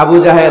 আবু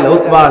জাহেল,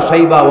 উতবা,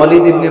 শাইবা,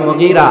 ওয়ালিদ ইবনে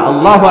মুগীরা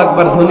আল্লাহু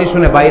আকবার ধ্বনি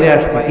শুনে বাইরে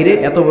আসছে। কিরে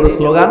এত বড়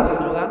স্লোগান,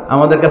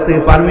 আমাদের কাছ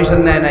থেকে পারমিশন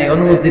নেয় নাই,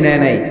 অনুমতি নেয়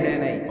নাই।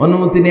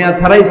 অনুমতি নেওয়া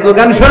ছাড়াই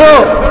স্লোগান শুরু।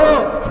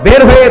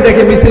 বের হয়ে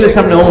দেখে মিছিলের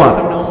সামনে ওমর।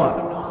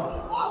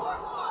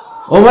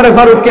 ওমরে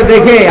ফারুককে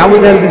দেখে আবু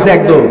জাহেল দিছে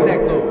এক দৌড়,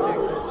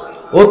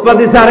 উতবা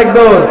দিছে আরেক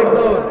দৌড়,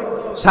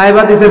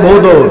 শাইবা দিছে বহু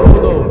দৌড়।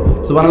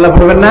 সুবহানাল্লাহ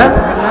পড়বেন না?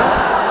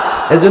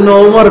 এজন্য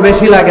ওমর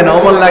বেশি লাগে না,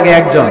 ওমর লাগে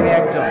একজন।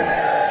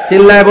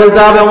 চিল্লায় বলতে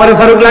হবে ওমরে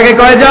ফারুক লাগে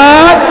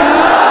কয়জন?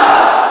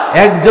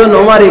 একজন।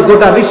 ওমরই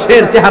গোটা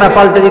বিশ্বের চেহারা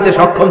পাল্টে দিতে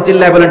সক্ষম।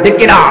 চিল্লায় বলেন ঠিক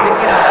কিনা?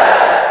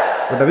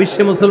 গোটা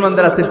বিশ্বে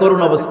মুসলমানদের আছে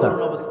করুণ অবস্থা।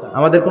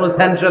 আমাদের কোনো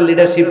সেন্ট্রাল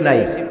লিডারশিপ নাই।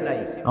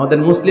 আমাদের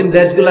মুসলিম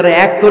দেশগুলোর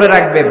এক করে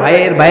রাখবে,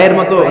 ভাইয়ের ভাইয়ের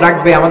মতো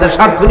রাখবে, আমাদের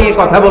স্বার্থ নিয়ে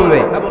কথা বলবে,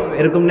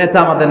 এরকম নেতা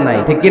আমাদের নাই।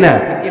 ঠিক কিনা?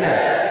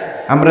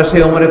 আমরা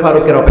সেই ওমরে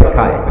ফারুকের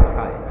অপেক্ষায়,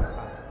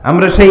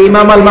 আমরা সেই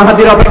ইমাম আল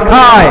মাহাদির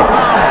অপেক্ষায়,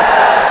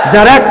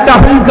 যার একটা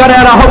হুঙ্কারে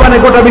আর আহ্বানে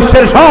গোটা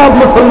বিশ্বের সব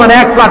মুসলমান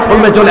এক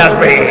প্ল্যাটফর্মে চলে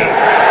আসবে।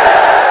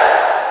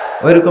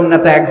 ওইরকম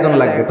নেতা একজন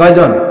লাগবে।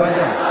 কয়জন?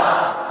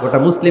 গোটা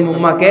মুসলিম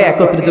উম্মাহকে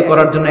একত্রিত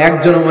করার জন্য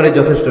একজন ওমরই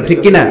যথেষ্ট। ঠিক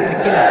কিনা?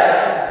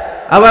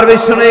 আবার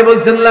বিশ্বনবী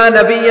বলছেন লা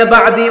নাবিয়্যা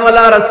বা'দি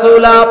ওয়ালা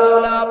রাসূলা,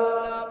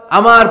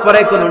 আমার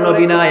পরে কোনো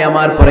নবী নাই,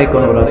 আমার পরে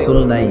কোনো রাসূল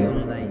নাই।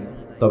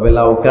 তবে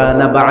লাউ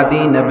কানা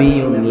বা'দি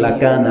নাবিয়্যুন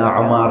লাকানা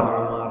উমর,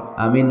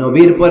 আমি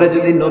নবীর পরে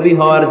যদি নবী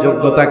হওয়ার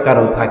যোগ্যতা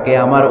কারো থাকে,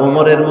 আমার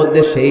ওমরের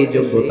মধ্যে সেই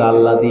যোগ্যতা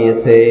আল্লাহ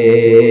দিয়েছে।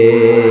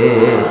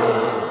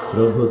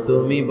 প্রভু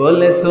তুমি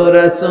বলেছো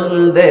রাসূল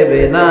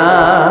দেবে না,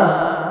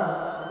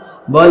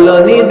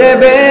 বলনি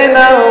দেবে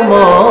না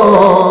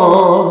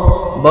ওমর,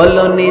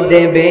 বলনি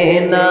দেবে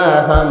না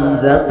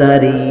হামজা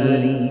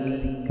তারিক,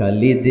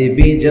 খালিদ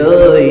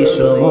বিজয়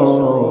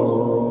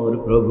সমর।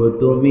 প্রভু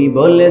তুমি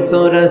বলেছো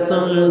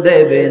রাসূল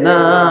দেবে না,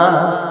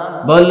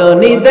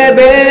 বলনি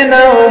দেবে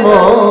না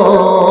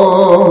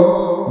ওমর,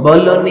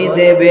 বলনি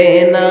দেবে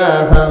না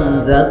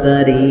হামজা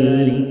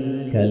তারিক,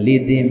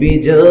 খালিদ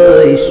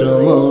বিজয়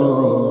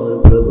সমর।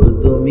 প্রভু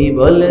তুমি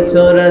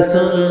বলেছো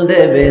রাসূল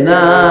দেবে না।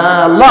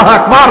 আল্লাহু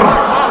আকবার।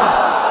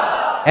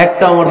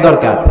 একটা ওমর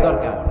দরকার।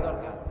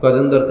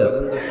 কয়জন দরকার?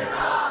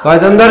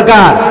 কয়জন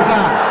দরকার?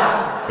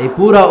 এই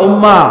পুরা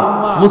উম্মাহ,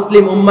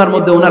 মুসলিম উম্মার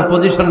মধ্যে ওনার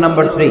পজিশন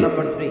নাম্বার 3।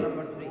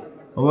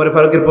 ওমর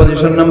ফারুকের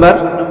পজিশন নাম্বার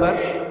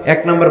 1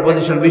 নম্বর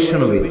পজিশন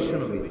বিশ্বনবী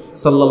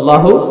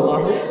সাল্লাল্লাহু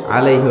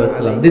আলাইহি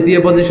ওয়াসাল্লাম। দ্বিতীয়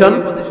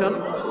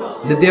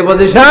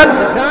পজিশন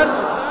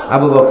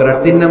আবু বকর।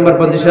 3 নম্বর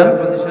পজিশন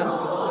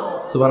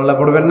সুবহানাল্লাহ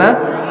পড়বেন না?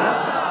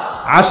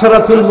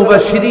 আশরাতুল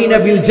মুবাশশিরিনা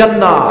বিল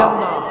জান্নাহ,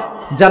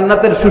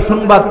 জান্নাতের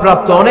সুসংবাদ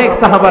প্রাপ্ত অনেক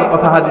সাহাবার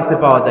কথা হাদিসে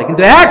পাওয়া যায়,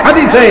 কিন্তু এক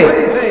হাদিসে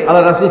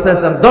আল্লাহ রাসূল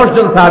সাল্লাল্লাহু আলাইহি ওয়াসাল্লাম 10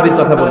 জন সাহাবীর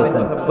কথা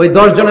বলেছেন। ওই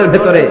 10 জনের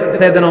ভেতরে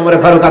সাইয়েদনা ওমর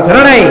ফারুক আছে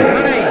না নাই?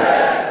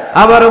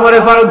 আবার ওমর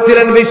ফারুক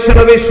ছিলেন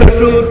বিশ্বনবীর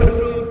শ্বশুর।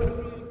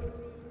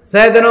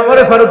 সাইয়েদনা ওমর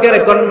ফারুকের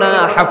কন্যা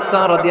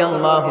হাফসা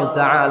রাদিয়াল্লাহু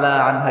তাআলা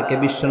আনহাকে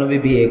বিশ্বনবী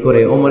বিয়ে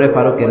করে ওমর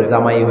ফারুকের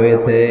জামাই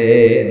হয়েছে,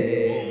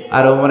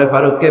 আর ওমর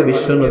ফারুককে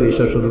বিশ্বনবী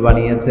শ্বশুর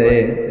বানিয়েছে।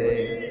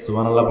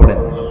 সুবহানাল্লাহ পড়েন।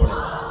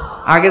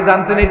 আগে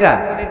জানতেন এটা?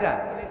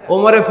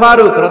 ওমর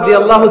ফারুক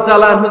রাদিয়াল্লাহু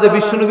তাআলা আনহু যে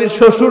বিশ্বনবীর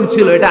শ্বশুর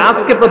ছিল, এটা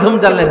আজকে প্রথম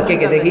জানলেন। কে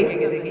কে দেখি?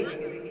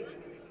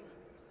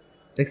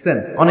 দেখছেন?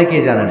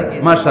 অনেকেই জানেন।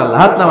 মাশাআল্লাহ,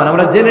 হাত নামান,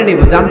 আমরা জেনে নিব,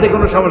 জানতে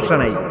কোনো সমস্যা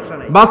নাই।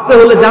 বাঁচতে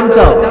হলে জানতে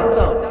হবে।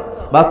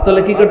 বাঁচতে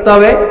হলে কি করতে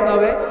হবে?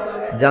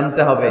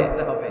 জানতে হবে।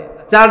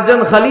 4 জন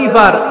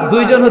খলিফার 2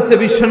 জন হচ্ছে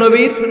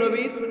বিশ্বনবীর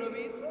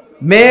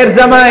মেয়ের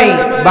জামাই,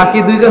 বাকি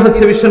 2 জন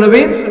হচ্ছে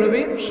বিশ্বনবীর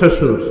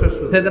শ্বশুর।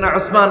 সাইয়েদনা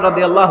উসমান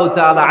রাদিয়াল্লাহু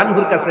তাআলা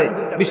আনহুর কাছে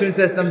বিশ্বনবী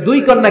সাল্লাল্লাহু আলাইহি ওয়াসাল্লাম 2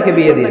 কন্যাকে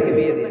বিয়ে দিয়েছেন।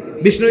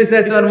 বিশ্বনবী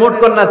সাল্লাল্লাহু আলাইহি ওয়াসাল্লামের মোট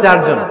কন্যা 4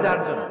 জন।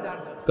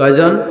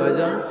 কয়জন?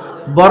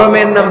 বড়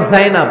মেয়ের নাম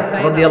যায়েনব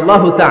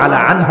রাদিয়াল্লাহু তাআলা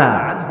আনহা,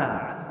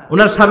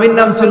 ওনার স্বামীর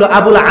নাম ছিল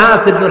আবুল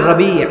আস ইবনে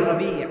রাবি'।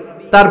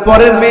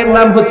 তারপরের মেয়ের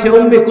নাম হচ্ছে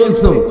উম্মে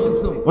কুলসুম,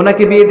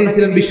 ওনাকে বিয়ে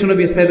দিয়েছিলেন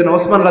বিশ্বনবী সাইয়েদনা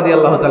ওসমান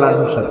রাদিয়াল্লাহু তাআলা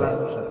আনহুর সাথে।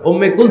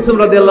 উম্মে কুলসুম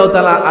রাদিয়াল্লাহু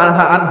তাআলা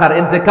আনহার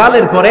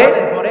ইন্তেকালের পরে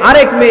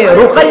আরেক মেয়ে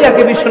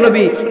রুকাইয়াকে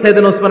বিশ্বনবী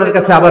সাইয়েদনা ওসমানের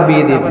কাছে আবার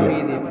বিয়ে দিয়ে দিলেন।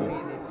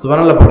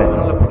 সুবহানাল্লাহ পড়েন।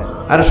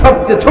 আর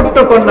সবচেয়ে ছোট্ট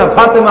কন্যা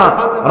ফাতেমা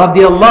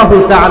রাদিয়াল্লাহু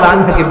তাআলা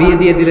আনহাকে বিয়ে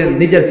দিয়ে দিলেন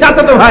নিজের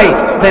চাচাতো ভাই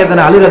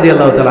সাইয়েদনা আলী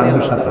রাদিয়াল্লাহু তাআলা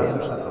আনহুর সাথে।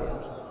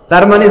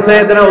 তার মানে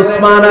সাইয়েদনা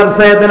ওসমান আর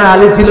সাইয়েদনা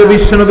আলী ছিল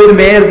বিশ্বনবীর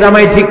মেয়ের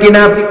জামাই। ঠিক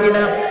কিনা?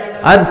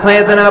 আর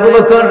সাইয়েদনা আবু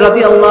বকর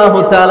রাদিয়াল্লাহু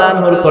তাআলা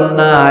আনহুর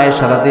কন্যা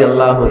আয়েশা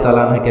রাদিয়াল্লাহু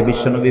তাআলা আনহাকে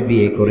বিশ্বনবী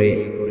বিয়ে করে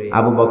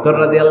আবু বকর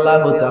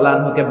রাদিয়াল্লাহু তাআলা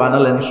আনহুকে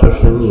বানালেন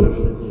শ্বশুর।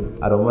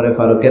 আর ওমর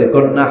ফারুকের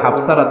কন্যা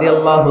হাফসা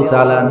রাদিয়াল্লাহু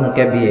তাআলা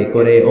আনহাকে বিয়ে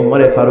করে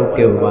ওমর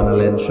ফারুককেও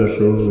বানালেন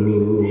শ্বশুর।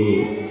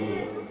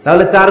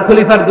 তাহলে 4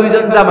 খলিফার 2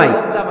 জন জামাই।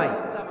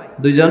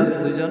 2 জন?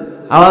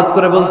 আওয়াজ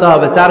করে বলতে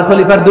হবে, 4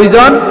 খলিফার 2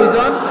 জন,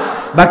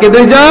 বাকি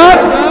 2 জন।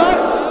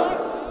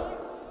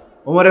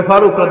 ওমর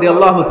ফারুক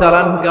রাদিয়াল্লাহু তাআলা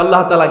আনহুকে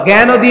আল্লাহ তাআলা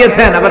জ্ঞানও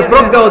দিয়েছেন, আবার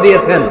প্রজ্ঞাও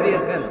দিয়েছেন।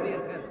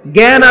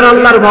 জ্ঞান আর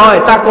আল্লাহর ভয়,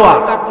 তাকওয়া।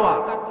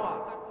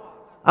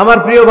 আমার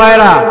প্রিয়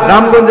ভাইরা,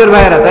 রামগঞ্জের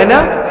ভাইরা, তাই না?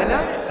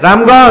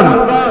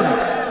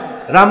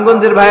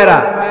 রামগঞ্জের ভাইরা,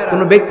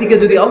 কোন ব্যক্তিকে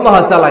যদি আল্লাহ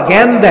তাআলা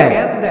জ্ঞান দেয়,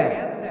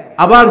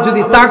 আবার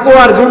যদি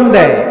তাকওয়ার গুণ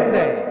দেয়,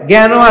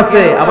 জ্ঞানও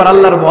আছে, আবার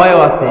আল্লাহর ভয়ও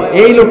আছে।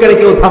 এই লোকের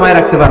কেউ থামায়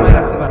রাখতে পারবে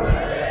না,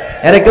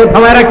 এরা কেউ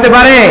থামায় রাখতে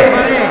পারে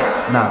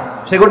না।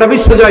 সে গোটা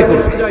বিশ্ব জয়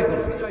করবে।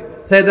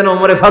 সাইয়েদনা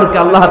ওমর ফারুককে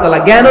আল্লাহ তাআলা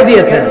জ্ঞানও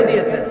দিয়েছেন,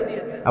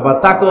 আবার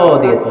তাকওয়াও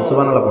দিয়েছেন।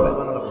 সুবহানাল্লাহ পড়ে।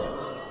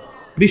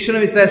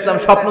 বিশ্বনবী সাল্লাল্লাহু আলাইহি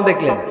ওয়াসাল্লাম স্বপ্ন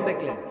দেখলেন,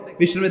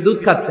 বিশ্বনবী দুধ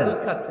খাচ্ছেন,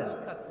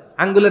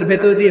 আঙ্গুলের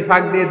ভেতর দিয়ে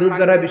ফাঁক দিয়ে দুধ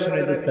বের হয়,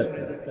 বিশ্বনবী দুধ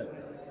খাচ্ছেন।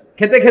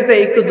 খেতে খেতে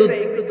একটু দুধ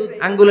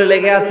আঙ্গুলে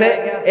লেগে আছে,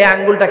 এই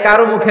আঙ্গুলটা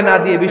কারো মুখে না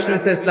দিয়ে বিশ্বনবী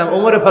সাল্লাল্লাহু আলাইহি ওয়াসাল্লাম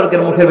ওমর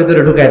ফারুকের মুখের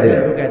ভিতরে ঢুকায়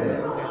দিলেন।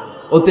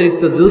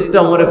 অতিরিক্ত দুধটা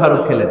ওমর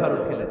ফারুক খেলেন।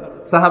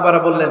 সাহাবারা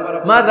বললেন,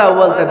 মাযা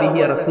আওয়ালতা বিহি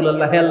ইয়া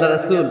রাসূলুল্লাহ, হে আল্লাহর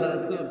রাসূল,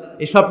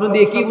 এই স্বপ্ন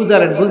দিয়ে কি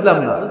বুঝালেন? বুঝলাম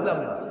না।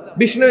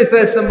 বিশ্বনবী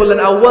সাল্লাল্লাহু আলাইহি ওয়াসাল্লাম বললেন,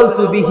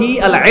 আওয়ালতু বিহি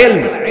আল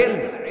ইলম,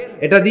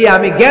 এটা দিয়ে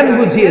আমি জ্ঞান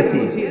বুঝিয়েছি,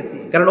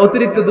 কারণ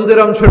অতিরিক্ত দুধের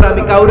অংশটা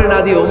আমি কাউরে না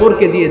দিয়ে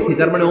ওমরকে দিয়েছি,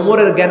 তার মানে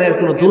ওমরের জ্ঞানের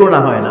কোনো তুলনা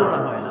হয় না।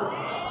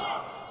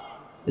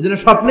 এজন্য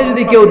স্বপ্নে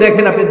যদি কেউ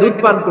দেখেন আপনি দুধ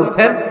পান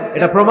করছেন,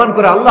 এটা প্রমাণ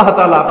করে আল্লাহ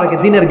তাআলা আপনাকে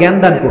দ্বীনের জ্ঞান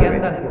দান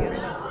করবেন।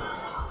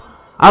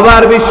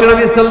 আবার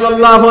বিশ্বনবী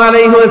সাল্লাল্লাহু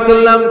আলাইহি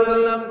ওয়াসাল্লাম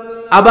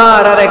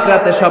আবার আরেক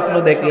রাতে স্বপ্ন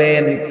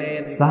দেখলেন,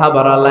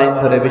 সাহাবারা লাইন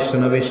ধরে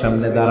বিশ্বনবীর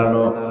সামনে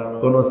দাঁড়ানো,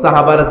 কোন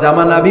সাহাবার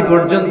জামা নাভি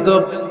পর্যন্ত,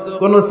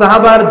 কোন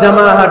সাহাবার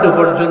জামা হাঁটু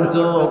পর্যন্ত,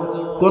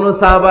 কোন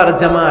সাহাবার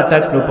জামা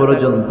টাকনু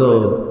পর্যন্ত,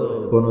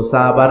 কোন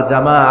সাহাবার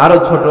জামা আরো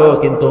ছোট,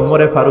 কিন্তু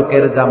ওমরে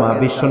ফারুকের জামা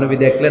বিশ্বনবী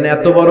দেখলেন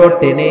এত বড়,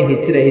 টেনে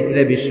হিচড়ে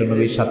হিচড়ে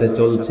বিশ্বনবীর সাথে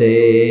চলছে।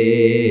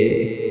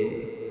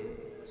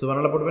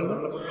 সুবহানাল্লাহ পড়বেন না?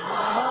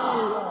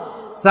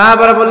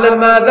 সাহাবারা বললেন,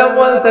 মা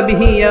যাওয়ালতা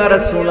বিহি ইয়া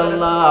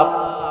রাসূলুল্লাহ,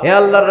 হে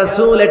আল্লাহর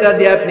রাসূল, এটা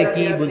দিয়ে আপনি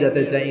কি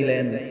বুঝাতে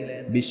চাইলেন?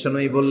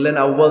 বিশ্বনবী বললেন,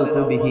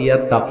 আউয়ালতু বিহি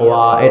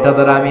আত-তাকওয়া, এটা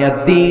দ্বারা আমি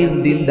দ্বীন,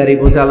 দ্বীনদারি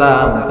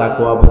বোঝালাম,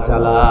 তাকওয়া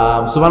বোঝালাম।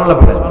 সুবহানাল্লাহ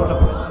পড়েন।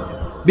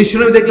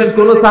 বিশ্বনবী দেখলেন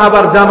কোন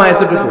সাহাবার জামা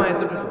এতটুকু,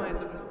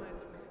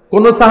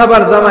 কোন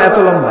সাহাবার জামা এত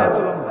লম্বা,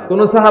 কোন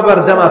সাহাবার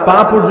জামা পা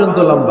পর্যন্ত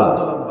লম্বা,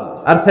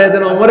 আর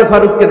সাইয়েদনা ওমর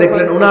ফারুককে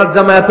দেখলেন ওনার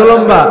জামা এত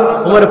লম্বা,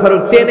 ওমর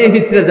ফারুক টেনে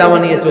হিচড়ে জামা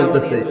নিয়ে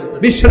চলতেছে।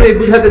 বিশ্বনবী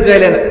বুঝাতে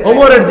চাইলেন,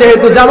 ওমরের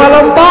যেহেতু জামা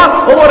লম্বা,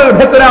 ওমরের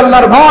ভেতরে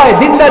আল্লাহর ভয়,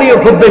 দ্বীনদারিও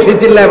খুব বেশি।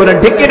 চিল্লায় বলেন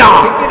ঠিক কি না?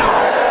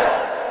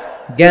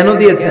 জ্ঞানও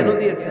দিয়েছেন,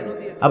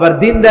 আবার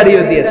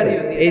দ্বীনদারিও দিয়েছেন।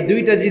 এই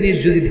দুইটা জিনিস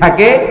যদি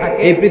থাকে,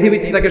 এই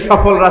পৃথিবীতে তাকে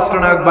সফল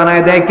রাষ্ট্রনায়ক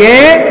বানায় দেয় কে?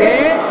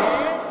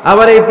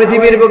 আবার এই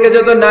পৃথিবীর বুকে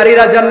যত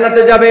নারীরা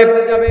জান্নাতে যাবে,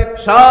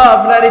 সব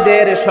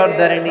নারীদের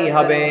সর্দারিনী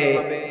হবে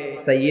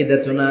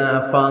সাইয়্যিদাতুনা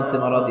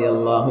ফাতিমা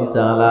রাদিয়াল্লাহু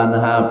তাআলা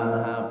আনহা।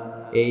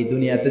 এই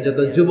দুনিয়াতে যত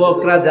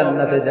যুবকরা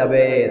জান্নাতে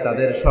যাবে,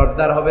 তাদের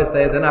সর্দার হবে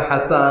সাইয়েদনা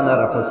হাসান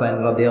আর হুসাইন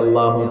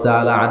রাদিয়াল্লাহু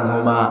তাআলা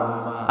আনহুমা।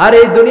 আর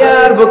এই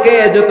দুনিয়ার বুকে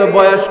যত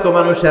বয়স্ক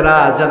মানুষেরা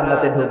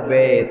জান্নাতে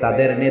ঢুকবে,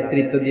 তাদের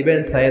নেতৃত্ব দিবেন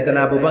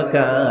সাইয়েদনা আবু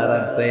বকর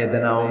আর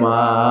সাইয়েদনা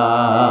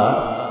ওমর।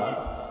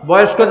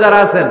 বয়স্ক যারা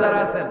আছেন,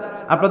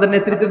 আপনাদের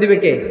নেতৃত্ব দিবে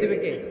কে?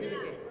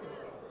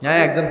 হ্যাঁ,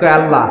 একজন কয়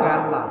আল্লাহ।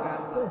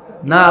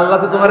 না, আল্লাহ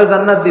তো তোমার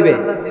জান্নাত দিবে,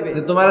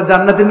 তোমার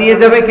জান্নাতে নিয়ে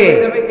যাবে কে?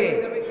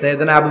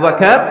 সাইয়েদনা আবু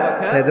বকর,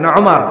 সাইয়েদনা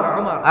ওমর।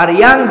 আর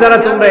ইয়াং যারা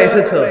তোমরা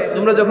এসেছো,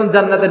 তোমরা যখন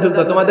জান্নাতে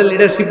ঢুকবে, তোমাদের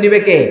লিডারশিপ নিবে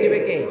কে?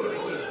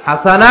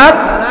 হাসান আর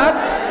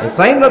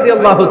হুসাইন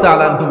রাদিয়াল্লাহু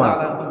তাআলা আনহুমা।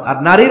 আর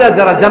নারীরা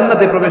যারা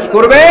জান্নাতে প্রবেশ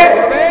করবে,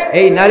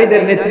 এই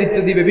নারীদের নেতৃত্ব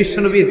দিবে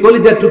বিশ্বনবীর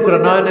কলিজার টুকরা,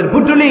 নয়নের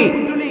পুতুলি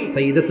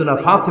সাইয়্যিদাতুনা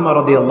ফাতিমা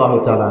রাদিয়াল্লাহু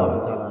তাআলা।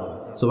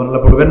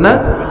 সুবহানাল্লাহ পড়বেন না?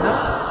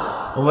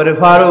 Omar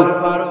Faruk,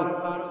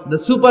 the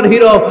super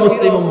hero of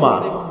Muslim উম্মাহ।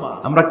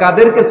 আমরা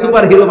কাদেরকে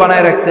সুপার হিরো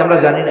বানায় রাখছি আমরা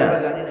জানি না।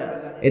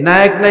 এই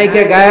নায়ক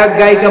নায়িকা, গায়ক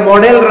গায়িকা,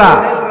 মডেলরা,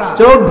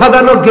 চোখ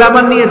ধাঁধানো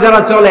গ্ল্যামার নিয়ে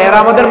যারা চলে, এরা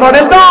আমাদের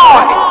মডেল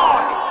নয়।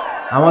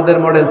 আমাদের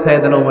মডেল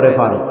সাইয়েদনা ওমর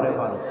ফারুক।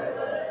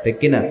 ঠিক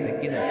কিনা?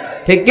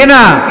 ঠিক কিনা?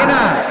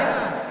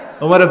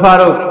 ওমর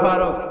ফারুক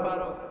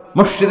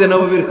মসজিদে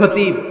নববীর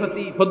খতিব,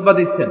 খুতবা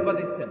দিচ্ছেন।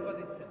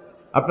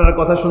 আপনারা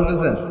কথা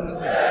শুনতেছেন?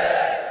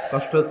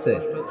 কষ্ট হচ্ছে?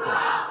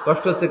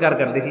 কষ্ট হচ্ছে কার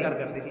কার দেখি?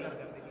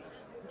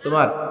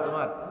 তোমার?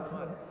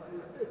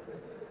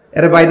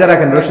 আরে বাইদা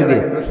রাখেন রশি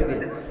দিয়ে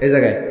এই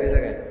জায়গায়।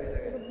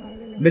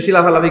 বেশি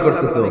লাফালাফি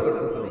করতেছো,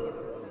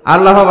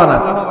 আল্লাহ বানা।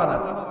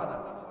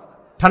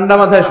 ঠান্ডা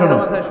মাথায় শোনো,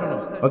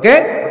 ওকে?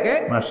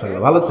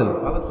 মাশাআল্লাহ, ভালো ছিল।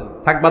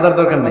 থাক, বাধার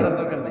দরকার নাই,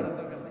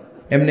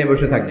 এমনি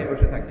বসে থাকবে।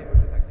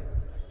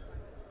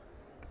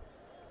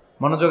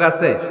 মনোযোগ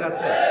আছে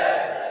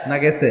না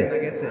গেছে?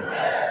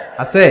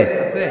 আছে?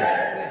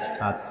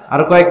 আচ্ছা,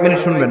 আরো কয়েক মিনিট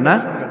শুনবেন না?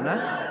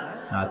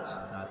 আচ্ছা।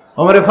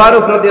 ওমর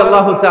ফারুক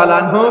রাদিয়াল্লাহু তাআলা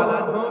আনহু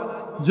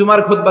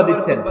জুমার খুতবা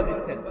দিচ্ছেন।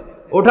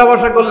 ওঠা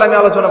বসা করলে আমি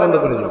আলোচনা বন্ধ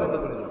করে দেব।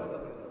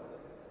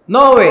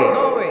 নো ওয়ে,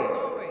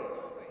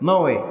 নো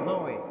ওয়ে,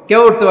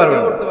 কেউ উঠতে পারবে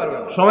না।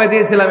 সময়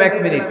দিয়েছিলাম 1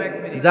 মিনিট।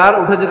 যার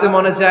উঠে যেতে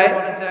মনে চায়,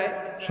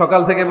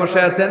 সকাল থেকে বসে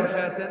আছেন,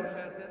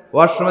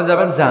 ওয়াশরুমে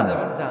যাবেন, যান,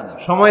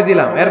 সময়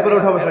দিলাম, এরপরে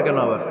উঠা বসা কেন?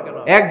 আবার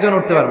একজন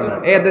উঠতে পারবে না।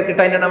 এদেরকে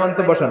টাইনে নামান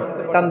তো, বসান,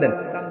 টান দেন,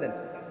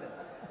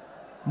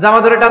 জামা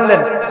ধরে টান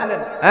দেন।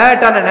 হ্যাঁ,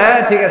 টানেন। হ্যাঁ,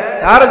 ঠিক আছে,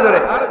 আরো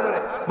জোরে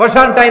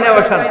বসান, টাইনে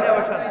বসান।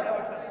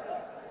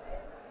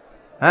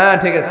 হ্যাঁ,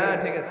 ঠিক আছে,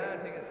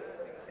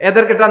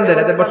 এদেরকে টান দেন,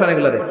 এদের বসান,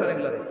 এগুলো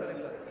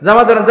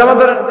জামা ধরেন, জামা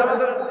ধরেন,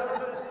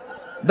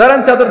 ধরেন,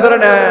 চাদর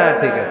ধরেন। হ্যাঁ,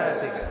 ঠিক আছে,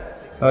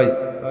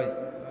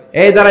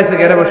 এই দাঁড়াইছে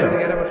ঘেরে বসো,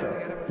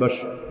 বস।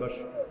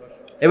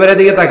 এবার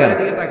এদিকে তাকান।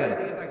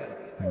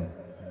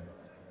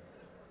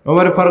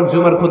 ওমর ফারুক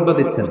জুমার খুতবা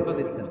দিচ্ছেন।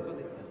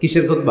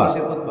 কিসের খুতবা?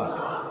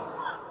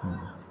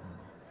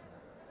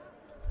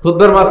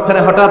 খুতবার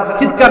মাঝখানে হঠাৎ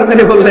চিৎকার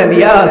মেরে বললেন,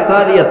 ইয়া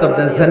সারিয়াত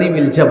ইবনে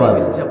জানিমিল জাবাল,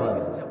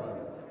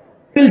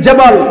 মিল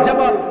জাবাল,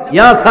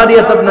 ইয়া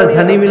সারিয়াত ইবনে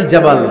জানিমিল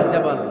জাবাল,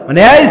 মানে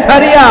এই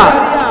সারিয়া,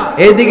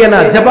 এইদিকে না,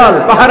 জাবাল,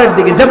 পাহাড়ের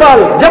দিকে, জাবাল,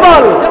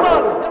 জাবাল,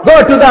 গো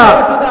টু দা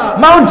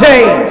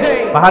মাউন্টেন,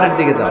 পাহাড়ের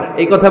দিকে যাও।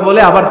 এই কথা বলে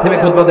আবার থেমে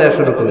খুতবা দেওয়া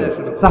শুরু করলেন।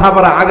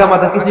 সাহাবারা আগা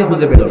মাথা কিছুই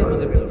খুঁজে পেল না।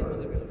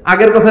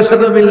 আগের কথার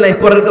সাথে মিল নাই,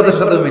 পরের কথার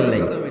সাথে মিল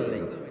নাই।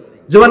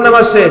 জুমার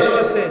নামাজ শেষ।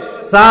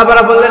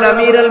 সাহাবারা বললেন,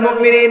 আমিরুল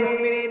মুমিনিন,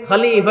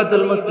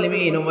 খলিফাতুল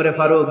মুসলিমিন ওমর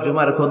ফারুক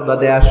জুমার খুতবা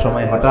দেওয়ার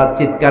সময় হঠাৎ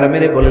চিৎকার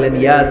মেরে বললেন,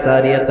 ইয়া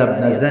সারিয়াত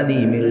ইবনে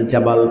জানিমিল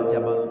জাবাল।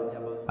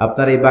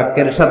 আপনার এই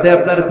বাক্যের সাথে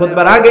আপনার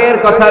খুতবার আগের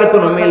কথার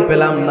কোনো মিল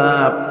পেলাম না,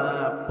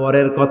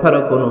 পরের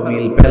কথারও কোনো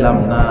মিল পেলাম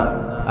না।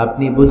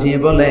 আপনি বুঝিয়ে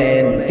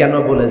বলেন কেন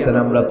বলেছেন,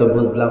 আমরা তো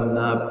বুঝলাম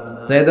না।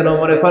 সাইয়েদনা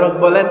ওমর ফারুক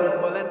বলেন,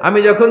 আমি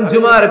যখন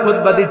জুমার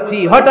খুতবা দিচ্ছি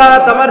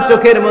হঠাৎ আমার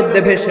চোখের মধ্যে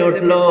ভেসে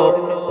উঠলো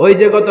ওই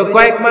যে গত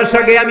কয়েক মাস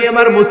আগে আমি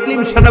আমার মুসলিম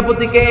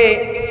সেনাপতিকে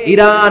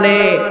ইরানে,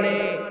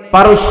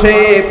 পারস্যে,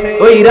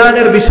 ওই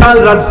ইরানের বিশাল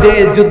রাজ্যে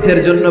যুদ্ধের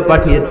জন্য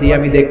পাঠিয়েছি।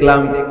 আমি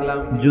দেখলাম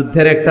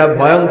যুদ্ধের একটা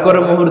ভয়ঙ্কর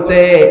মুহূর্তে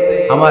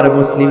আমার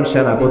মুসলিম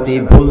সেনাপতি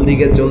ভুল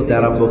দিকে চলতে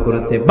আরম্ভ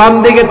করেছে। বাম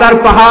দিকে তার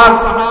পাহাড়,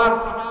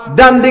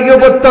 ডান দিকে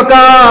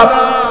উপত্যকা।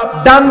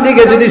 ডান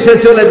দিকে যদি সে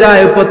চলে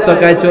যায়,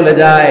 উপত্যকায় চলে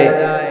যায়,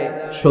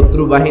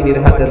 শত্রু বাহিনীর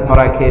হাতে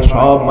ধরা খেয়ে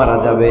সব মারা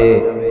যাবে।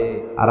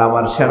 আর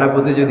আমার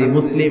সেনাপতি যদি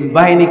মুসলিম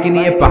বাহিনীকে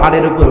নিয়ে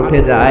পাহাড়ের উপর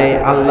উঠে যায়,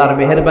 আল্লাহর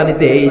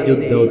মেহেরবানিতে এই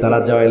যুদ্ধেও তারা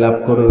জয়লাভ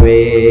করবে।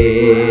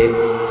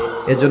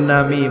 এজন্য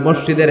আমি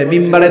মসজিদের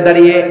মিম্বারে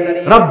দাঁড়িয়ে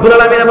রব্বুল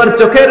আলামিন আমার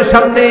চোখের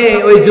সামনে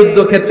ওই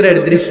যুদ্ধক্ষেত্রের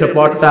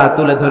দৃশ্যপটটা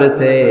তুলে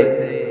ধরেছে,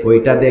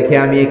 ওইটা দেখে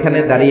আমি এখানে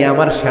দাঁড়িয়ে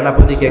আমার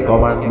সেনাপতিকে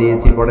কমান্ড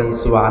দিয়েছি। পড়েন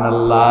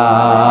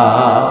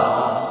সুবহানাল্লাহ।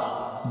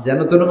 যেন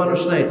তোর মানুষ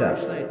না এটা,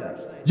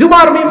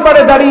 জুমার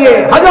মিম্বারে দাঁড়িয়ে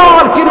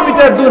 1000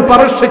 কিলোমিটার দূর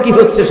পারস্যে কি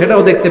হচ্ছে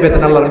সেটাও দেখতে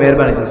পেতেন আল্লাহর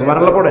মেহেরবানিতে।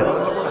 সুবহানাল্লাহ পড়েন।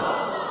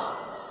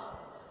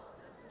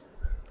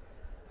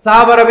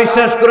 সাহাবারা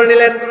বিশ্বাস করে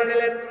নিলেন,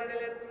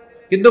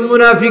 কিন্তু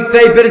মুনাফিক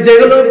টাইপের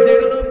যেগুলো,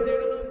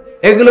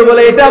 এগুলো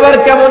বলে এটা আবার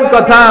কেমন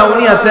কথা,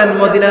 উনি আছেন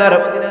মদিনার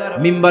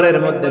মিম্বারের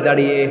মধ্যে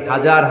দাঁড়িয়ে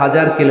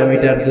 1000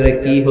 কিলোমিটার দূরে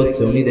কি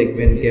হচ্ছে উনি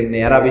দেখবেন কেমনে।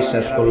 এরা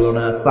বিশ্বাস করলো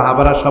না।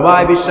 সাহাবারা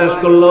সবাই বিশ্বাস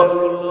করলো,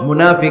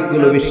 মুনাফিক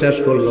গুলো বিশ্বাস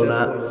করলো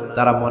না।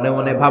 তারা মনে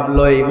মনে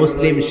ভাবলো, এই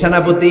মুসলিম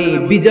সেনাপতি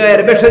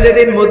বিজয়ের বেশে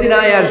যেদিন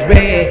মদিনায়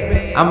আসবে,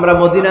 আমরা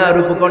মদিনার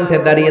উপকণ্ঠে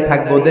দাঁড়িয়ে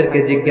থাকবো, ওদেরকে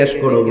জিজ্ঞেস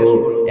করবো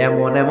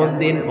এমন এমন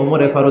দিন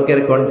ওমরে ফারুকের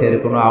কণ্ঠের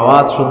কোনো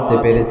আওয়াজ শুনতে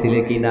পেরেছিলে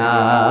কিনা।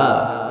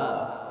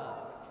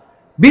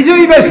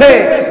 বিজয়ী বেশে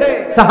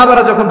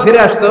সাহাবারা যখন ফিরে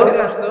আসতো,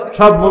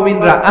 সব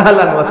মুমিনরা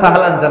আহলান ওয়া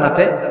সাহলান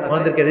জানাতে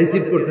ওনাদেরকে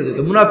রিসিভ করতে যেত,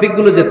 মুনাফিক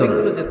গুলো যেত না।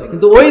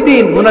 কিন্তু ওই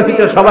দিন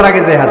মুনাফিকরা সবার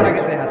আগে যায় হাজির।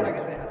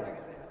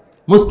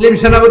 মুসলিম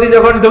সেনাপতি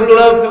যখন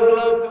ঢুকলো,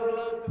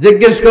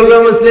 জিজ্ঞেস করলো,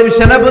 মুসলিম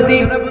সেনাপতি,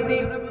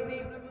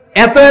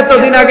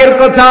 এতদিন আগের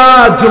কথা,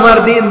 জুমার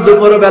দিন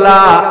দুপুর বেলা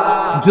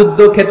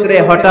যুদ্ধক্ষেত্রে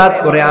হঠাৎ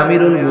করে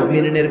আমিরুল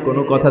মুমিনিনের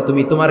কোনো কথা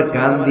তুমি তোমার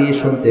কান দিয়ে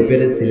শুনতে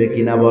পেরেছিলে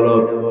কিনা বলো।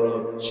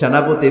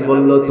 সেনাপতি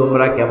বলল,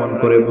 তোমরা কেমন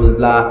করে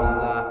বুঝলা,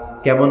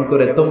 কেমন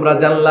করে তোমরা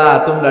জানলা?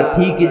 তোমরা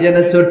ঠিকই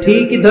জেনেছো,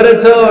 ঠিকই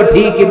ধরেছো,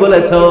 ঠিকই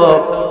বলেছো।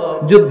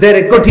 যুদ্ধের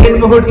কঠিন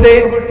মুহূর্তে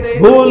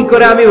ভুল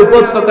করে আমি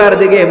উপত্যকার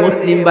দিকে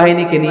মুসলিম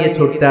বাহিনীকে নিয়ে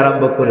ছুটতে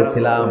আরম্ভ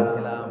করেছিলাম।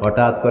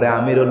 হঠাৎ করে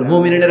আমিরুল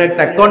মুমিনিনের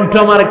একটা কণ্ঠ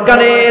আমার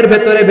কানের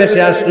ভেতরে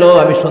ভেসে আসলো।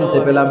 আমি শুনতে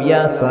পেলাম,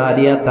 ইয়া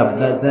সারিয়াত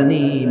ইবনে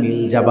জানিমিল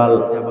জাবাল,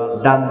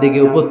 ডান দিকে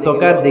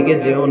উপত্যকার দিকে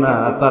যেও না,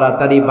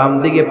 তাড়াতাড়ি বাম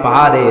দিকে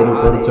পাহাড়ের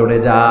উপর চড়ে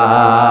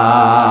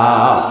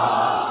যাও।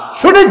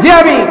 শুনেছি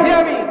আমি,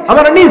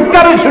 আমার নিজ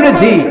কানে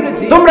শুনেছি।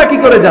 তোমরা কি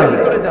করে জানলে?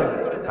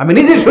 আমি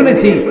নিজে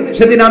শুনেছি।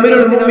 সেদিন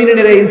আমিরুল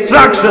মুমিনিনের এই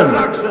ইনস্ট্রাকশন,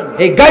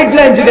 এই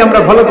গাইডলাইন যদি আমরা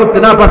ফলো করতে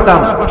না পারতাম,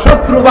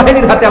 শত্রু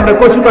বাহিনীর হাতে আমরা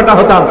কচুকাটা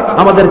হতাম।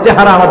 আমাদের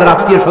চেহারা, আমাদের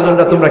আত্মীয়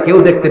স্বজনরা তোমরা কেউ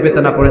দেখতে পেতে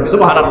না। পড়েন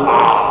সুবহানাল্লাহ।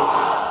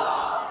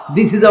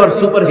 This is our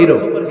super hero.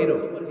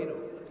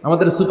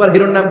 আমাদের সুপার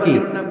হিরোর নাম কি?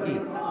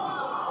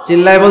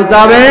 চিল্লায় বলতে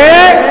হবে,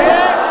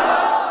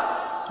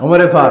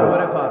 ওমর ফারুক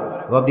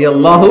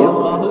রাদিয়াল্লাহু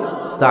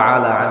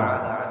তাআলা আনহু।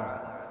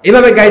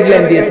 এভাবে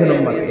গাইডলাইন দিয়েছেন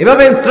উম্মতকে,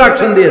 এভাবে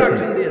ইনস্ট্রাকশন দিয়েছেন।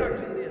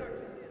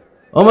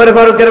 ওমর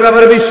ফারুকের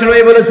ব্যাপারে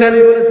বিশ্বনবী বলেছেন,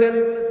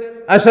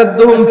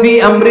 আশাদ্দুহুম ফি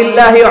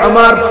আমরিল্লাহি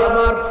উমর,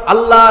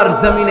 আল্লাহর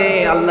জমিনে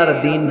আল্লাহর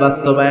দ্বীন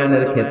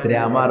বাস্তবায়নের ক্ষেত্রে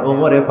আমার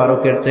ওমর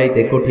ফারুকের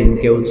চাইতে কঠিন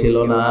কেউ ছিল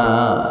না।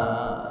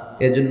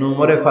 এজন্য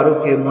ওমর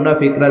ফারুককে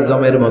মুনাফিকরা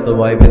জমের মতো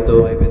ভয় পেত।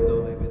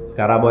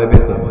 কারা ভয়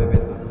পেত?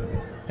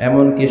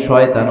 এমনকি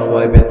শয়তানও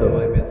ভয় পেত।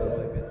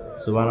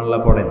 সুবহানাল্লাহ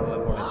পড়েন।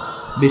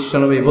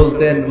 বিশ্বনবী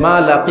বলতেন, মা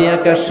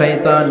লাকিয়াকা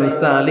শাইতানু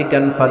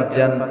সালিকান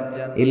ফাজ্জান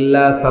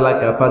ইল্লা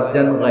সালাকা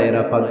ফাজ্জান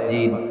গায়রা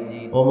ফাজ্জিন।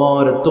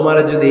 ওমর, তোমার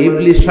যদি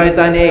ইবলিস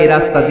শয়তান এই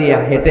রাস্তা দিয়ে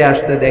হেঁটে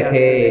আসতে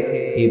দেখে,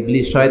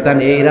 ইবলিস শয়তান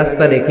এই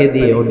রাস্তা রেখে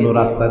দিয়ে অন্য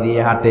রাস্তা দিয়ে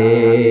হাঁটে।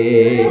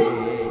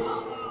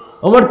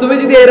 ওমর তুমি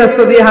যদি এই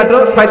রাস্তা দিয়ে হাঁটো,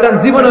 শয়তান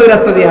জীবনে ওই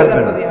রাস্তা দিয়ে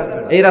হাঁটবে না,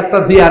 এই রাস্তা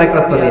ধুয়ে আরেক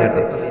রাস্তা দিয়ে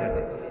হাঁটে।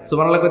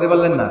 সুবহানাল্লাহ কইতে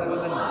বললেন না?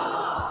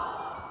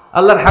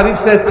 আল্লাহর হাবিব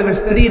সাল্লাল্লাহু আলাইহি ওয়াসাল্লামের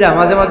স্ত্রীরা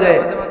মাঝে মাঝে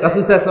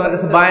রাসূল সাল্লাল্লাহু আলাইহি ওয়াসাল্লামের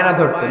কাছে বায়না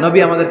ধরতো, নবী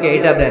আমাদেরকে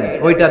এইটা দেন,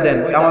 ওইটা দেন,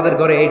 আমাদের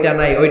ঘরে এইটা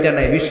নাই, ওইটা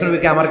নাই।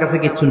 বিশ্বনবীকে আমার কাছে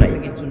কিচ্ছু নাই,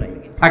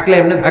 থাকলে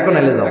এমনি থাকো,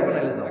 নাইলে যাও।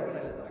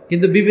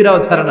 কিন্তু বিবিরাও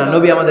ছাড়ে না,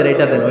 নবী আমাদের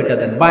এইটা দেন, ওইটা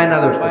দেন, বায়না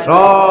ধরছে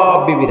সব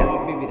বিবিরা।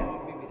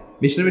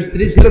 বিশ্বনবীর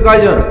স্ত্রী ছিল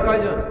কয়জন?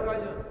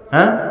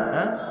 হ্যাঁ,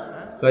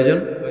 কয়জন?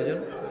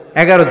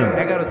 11 জন।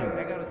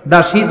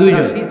 দাসী 2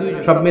 জন,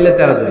 সব মিলে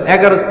 13 জন।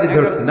 11 স্ত্রী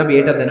ধরছে, নবী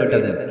এটা দেন, ওইটা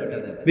দেন।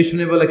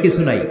 বিষ্ণু বলে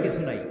কিছু নাই,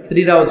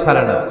 স্ত্রীরাও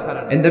ছাড়ে না।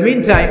 ইন দ্য মিন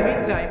টাইম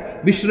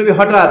বিষ্ণুনবী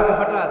হঠাৎ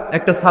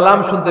একটা সালাম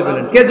শুনতে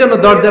পেলেন। কে যেন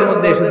দরজার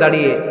মধ্যে এসে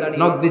দাঁড়িয়ে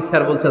নক দিচ্ছে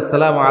আর বলছে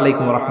আসসালামু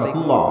আলাইকুম ওয়া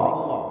রাহমাতুল্লাহ।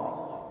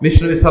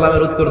 বিষ্ণুনবী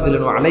সালামের উত্তর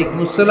দিলেন ওয়া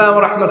আলাইকুমুস সালাম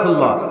ওয়া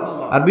রাহমাতুল্লাহ।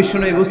 আর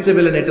বিষ্ণুনবী বুঝতে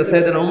পেলেন এটা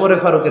সাইয়েদনা ওমর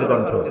ফারুকের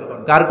কণ্ঠ।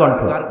 কার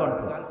কণ্ঠ?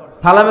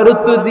 সালামের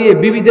উত্তর দিয়ে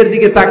বিবিদের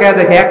দিকে তাকায়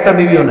দেখে একটা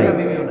বিবিও নাই,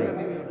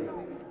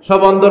 সব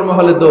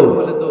অন্দরমহলে দৌড়।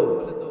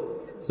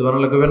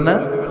 সুবহানাল্লাহ কইবেন না?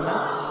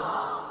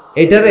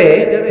 এটারে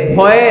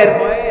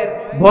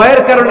ভয়ের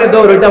কারণে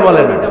দৌড় এটা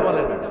বলে না,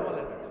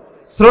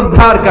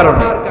 শ্রদ্ধার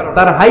কারণে,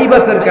 তার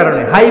হাইবাতের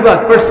কারণে। হাইবাত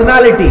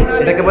পার্সোনালিটি,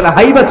 এটাকে বলে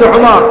হাইবাত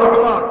ওমর।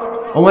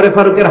 ওমর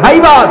ফারুকের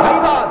হাইবাত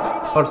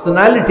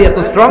পার্সোনালিটি এত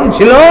স্ট্রং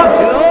ছিল,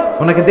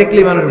 ওনাকে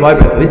দেখলেই মানুষ ভয়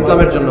পেত,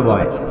 ইসলামের জন্য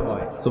ভয়।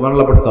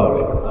 সুবহানাল্লাহ পড়তে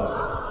হবে।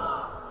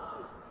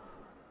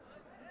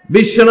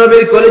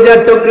 বিশ্বনবীর কলিজার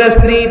টুকরা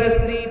স্ত্রী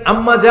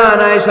আম্মা জান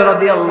আয়েশা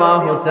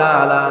রাদিয়াল্লাহু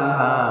তাআলা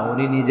আনহা,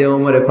 উনি নিজে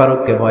ওমর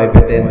ফারুককে ভয়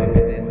পেতেন,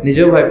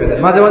 নিজেও ভয় পেতেন।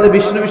 মাঝে মাঝে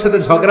বিশ্বনবীর সাথে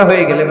ঝগড়া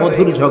হয়ে গেলে,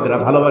 মধুর ঝগড়া,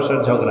 ভালোবাসার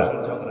ঝগড়া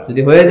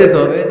যদি হয়ে যেত,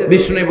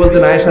 বিশ্বনবী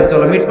বলতেন আয়েশা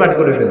চলো মিটমাট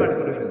করে ফেলি,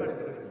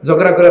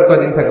 ঝগড়া করার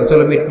কয়দিন থাকো,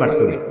 চলো মিটমাট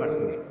করি।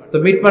 তো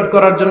মিটমাট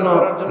করার জন্য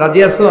রাজি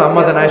আছো?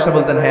 আম্মা জান আয়েশা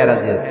বলতেন হ্যাঁ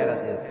রাজি আছি।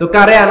 তো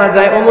কারে আনা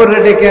যায়? ওমর রে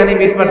ডেকে আনি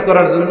মিটমাট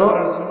করার জন্য।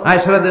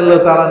 আয়েশা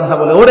রাদিয়াল্লাহু তাআলা আনহা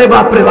বলে ওরে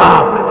বাপ রে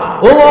বাপ,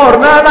 ওমর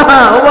না না,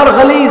 ওমর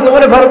গালিজ,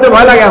 ওমরে ফারুককে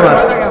ভয় লাগে আমার।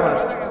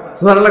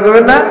 সুবহানাল্লাহ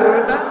কইবেন না?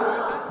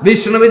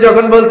 বিশ্বনবী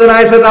যখন বলতেন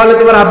আয়েশা তাহলে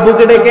তোমার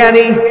আব্বুকে ডেকে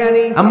আনি,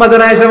 আম্মা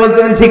জান আয়েশা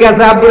বলতেন ঠিক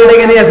আছে আব্বুরে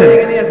ডেকে নিয়ে আসেন।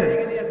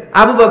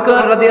 আবু বকর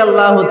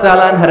রাদিয়াল্লাহু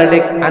তাআলা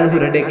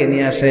আনহুরে ডেকে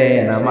নিয়ে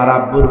আসেন। আমার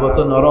আব্বুর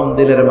মতো নরম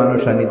দিলের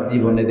মানুষ আমি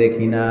জীবনে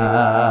দেখি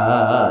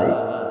নাই।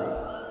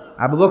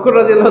 আবু বকর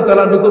রাদিয়াল্লাহু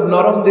তাআলা আনহু খুব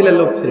নরম দিলের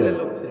লোক ছিলেন,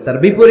 তার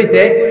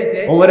বিপরীতে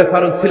ওমর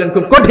ফারুক ছিলেন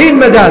খুব কঠিন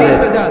মেজাজের।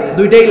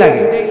 দুইটাই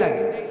লাগে,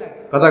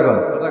 কথা কন।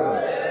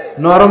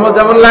 নরমও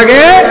যেমন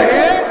লাগে,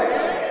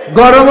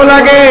 গরমও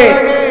লাগে।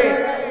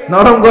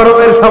 নরম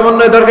গরমের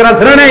সমন্বয় দরকার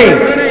আছে না নেই?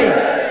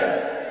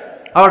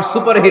 Hour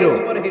super hero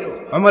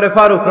Omar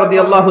Faruk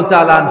রাদিয়াল্লাহু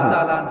তাআলা আনহু।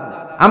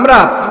 আমরা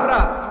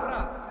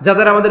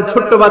যাদের আমাদের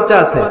ছোট্ট বাচ্চা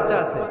আছে,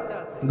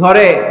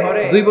 ঘরে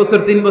 2 বছর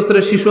 3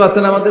 বছরের শিশু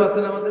আছেন আমাদের,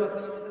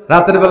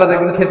 রাতের বেলা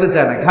দেখবেন খেতে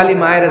চায় না, খালি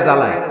মায়ের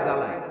জ্বালায়।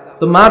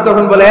 তো মা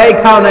তখন বলে এই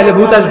খাও নাইলে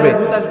ভূত আসবে,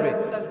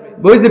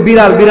 ওই যে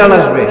বিড়াল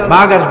আসবে,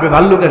 বাঘ আসবে,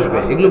 ভাল্লুক আসবে,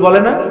 এগুলো বলে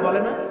না?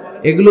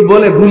 এগুলো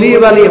বলে ভুলিয়ে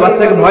বালিয়ে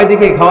বাচ্চাকে ভয়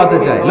দেখে খাওয়াতে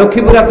চায়।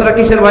 লক্ষ্মীপুরে আপনারা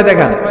কিসের ভয়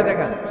দেখান?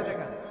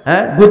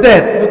 হ্যাঁ,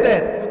 ভূতের।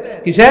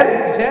 কিসের?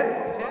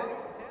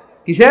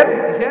 কিসের?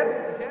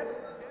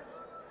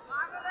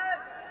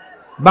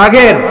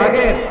 বাঘের,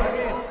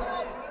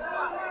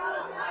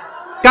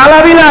 কালা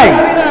বিলাই,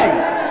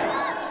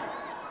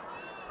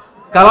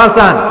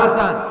 কালাসান।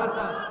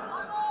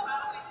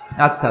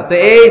 আচ্ছা, তো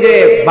এই যে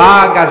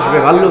বাঘ আসবে,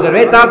 ভাল্লুক আসবে,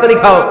 তাড়াতাড়ি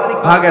খাও,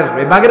 বাঘ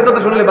আসবে। বাঘের কথা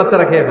শুনলে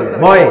বাচ্চারা খেয়ে ফেলে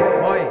ভয়।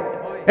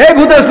 এই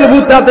ভূত আসলে,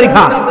 ভূত তাড়াতাড়ি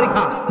খা,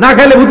 না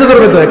খাইলে ভূতে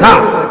ধরবে তো, খা।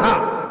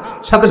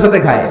 সাথে সাথে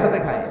খায়।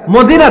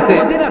 মদিনাতে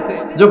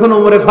যখন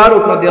ওমর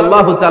ফারুক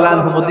রাদিয়াল্লাহু তাআলা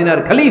আনহু মদিনার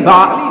খলিফা,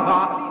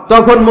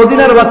 তখন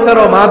মদিনার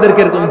বাচ্চারাও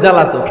মাদেরকে এরকম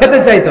জ্বালাতো, খেতে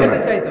চাইতো না।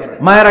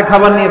 মায়েরা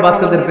খাবার নিয়ে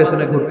বাচ্চাদের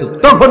পেছনে ঘুরতো।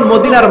 তখন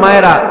মদিনার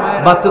মায়েরা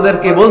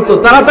বাচ্চাদেরকে বলতো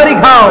তাড়াতাড়ি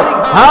খাও,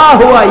 হা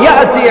হুয়া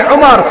ইয়াতি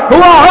ওমর,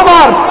 হুয়া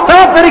ওমর,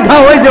 তাড়াতাড়ি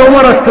খাও, ওই যে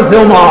ওমর আসতেছে,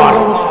 ওমর।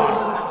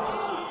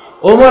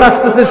 ওমর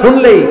আসতেছে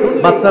শুনলেই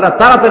বাচ্চারা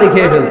তাড়াতাড়ি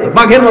খেয়ে ফেলতো,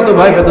 বাঘের মতো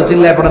ভয় পেত।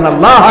 চিল্লায় পড়েন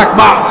আল্লাহু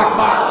আকবার।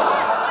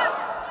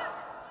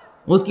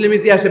 মুসলিম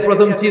ইতিহাসে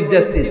প্রথম চিফ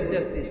জাস্টিস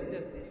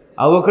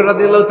আবু বকর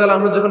রাদিয়াল্লাহু তাআলা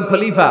আনহু যখন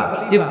খলিফা,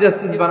 চিফ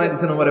জাস্টিস বানাই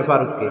দিয়েছেন ওমর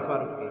ফারুককে।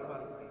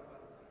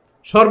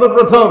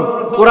 সর্বপ্রথম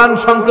কোরআন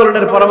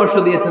সংকলনের পরামর্শ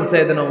দিয়েছেন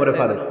সাইয়েদনা ওমর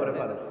ফারুক।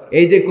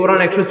 এই যে কোরআন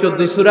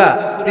 114 সূরা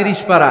 30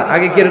 পারা,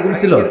 আগে কি এরকম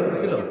ছিল?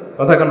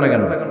 কথা কন না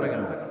কেন?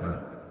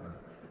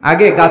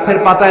 আগে গাছের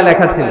পাতায়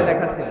লেখা ছিল,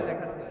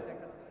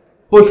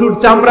 পশুর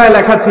চামড়ায়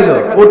লেখা ছিল,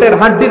 ওটের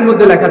হাড্ডির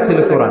মধ্যে লেখা ছিল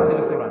কোরআন।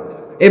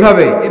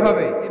 এভাবে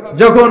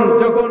যখন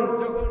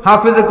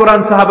হাফেজে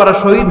কোরআন সাহাবারা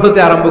শহীদ হতে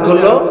আরম্ভ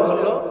করলো,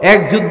 এক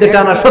যুদ্ধে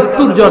টানা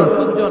 70 জন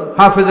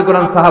হাফেজে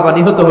কোরআন সাহাবা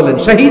নিহত হলেন,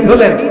 শহীদ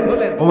হলেন।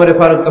 ওমর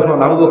ফারুক তখন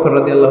আবু বকর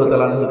রাদিয়াল্লাহু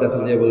তাআলা আনহুর কাছে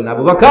যেয়ে বললেন,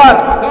 আবু বকর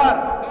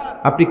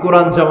আপনি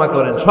কোরআন জমা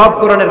করেন, সব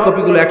কোরআনের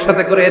কপিগুলো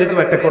একসাথে করে এরকম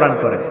একটা কোরআন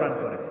করেন।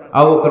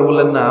 আবু বকর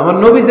বললেন না, আমার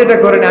নবী যেটা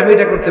করেন আমি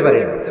এটা করতে পারি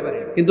না।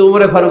 কিন্তু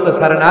ওমর ফারুক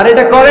ছাড়েন, আর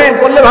এটা করেন,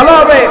 করলে ভালো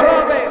হবে,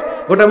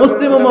 গোটা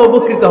মুসলিম উম্মাহ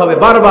উপকৃত হবে।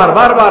 বারবার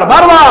বারবার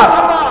বারবার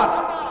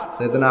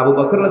সাইয়েদনা আবু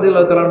বকর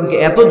রাদিয়াল্লাহু তাআলা আনহুকে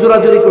এত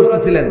জোরাজুরি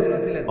করতেছিলেন,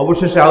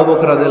 অবশেষে আবু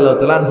বকর রাদিয়াল্লাহু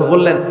তাআলা আনহু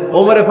বললেন,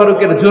 ওমরে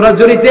ফারুকের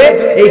জোরাজুরিতে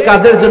এই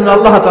কাজের জন্য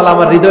আল্লাহ তাআলা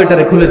আমার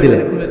হৃদয়টারে খুলে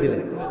দিলেন।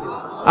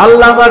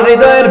 আল্লাহ আমার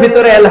হৃদয়ের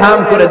ভিতরে ইলহাম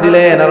করে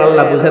দিলেন, আর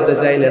আল্লাহ বুঝাতে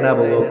চাইলেন,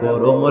 আবু বকর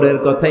ওমরের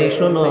কথাই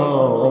শোনো,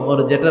 ওমর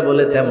যেটা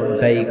বলে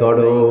তেমনটাই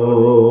করো।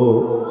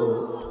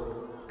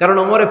 কারণ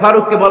ওমরে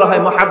ফারুককে বলা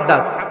হয়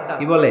মুহাদ্দিস।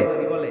 কি বলে?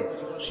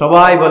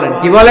 সবাই বলেন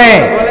কি বলে?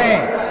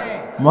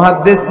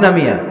 মুহাদ্দিস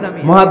নামিয়া।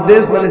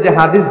 মুহাদ্দিস মানে যে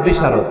হাদিস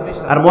বিশারদ,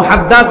 আর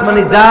মুহাদ্দিস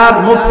মানে যার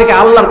মুখ থেকে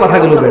আল্লাহর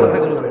কথাগুলো বের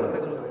হয়।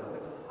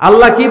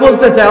 আল্লাহ কি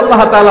বলতে চায়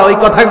আল্লাহ তাআলা ওই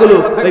কথাগুলো,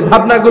 ওই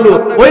ভাবনাগুলো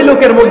ওই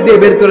লোকের মুখ দিয়ে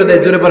বের করে দেয়।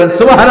 জোরে পড়েন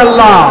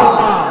সুবহানাল্লাহ।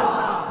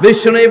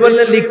 বিষ্ণু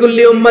বললেন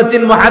লিকুল্লি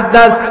উম্মাতিন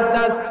মুহাদ্দিস,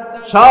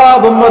 সব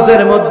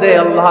উম্মতের মধ্যে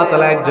আল্লাহ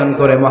তাআলা একজন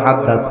করে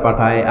মুহাদ্দিস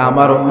পাঠায়।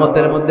 আমার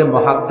উম্মতের মধ্যে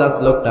মুহাদ্দিস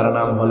লোকটার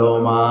নাম হলো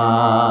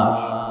ওমর।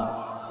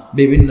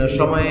 বিভিন্ন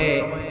সময়ে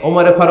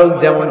ওমরে ফারুক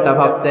যেমনটা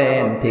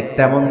ভাবতেন ঠিক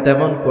তেমন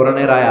তেমন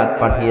কোরআনের আয়াত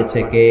পাঠিয়েছে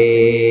কে?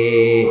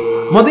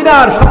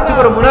 মদিনার সবচেয়ে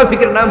বড়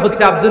মুনাফিকের নাম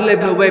হচ্ছে আব্দুল্লাহ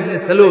ইবনে উবাই ইবনে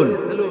সালুল।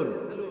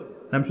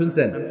 নাম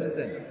শুনছেন?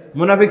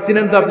 মুনাফিক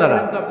চিনেন তো আপনারা?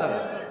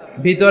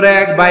 ভিতরে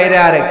এক বাইরে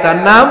আরেক, তার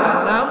নাম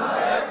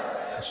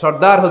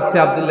সর্দার হচ্ছে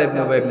আব্দুল্লাহ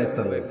ইবনে উবাই ইবনে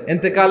সালুল।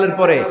 ইন্তেকালের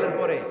পরে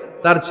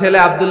তার ছেলে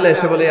আব্দুল্লাহ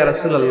এসে বলে, ইয়া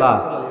রাসূলুল্লাহ,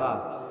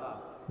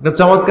 একটা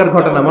চমৎকার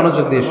ঘটনা,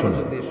 মনোযোগ দিয়ে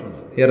শুনুন।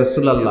 ইয়া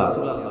রাসূলুল্লাহ,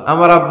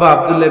 আমার আব্বা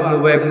আব্দুল্লাহ ইবনে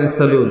উবাই ইবনে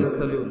সালুল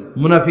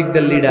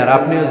মুনাফিকদের লিডার,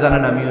 আপনিও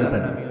জানেন আমিও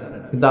জানি,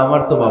 কিন্তু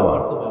আমার তো বাবা,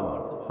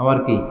 আমার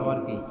কি,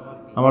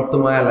 আমার তো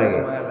মায়া লাগে।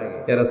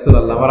 ইয়া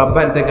রাসূলুল্লাহ, আমার আব্বা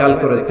ইন্তেকাল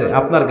করেছে,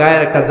 আপনার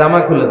গায়ের একটা জামা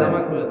খুলে দেন।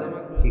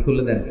 কি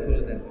খুলে দেন?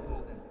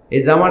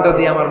 এই জামাটা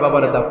দিয়ে আমার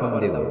বাবারে দাফন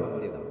দিয়ে দাও,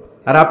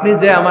 আর আপনি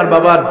যে আমার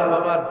বাবার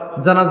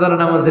জানাজার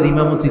নামাজের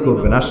ইমামতি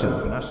করবেন, আসেন।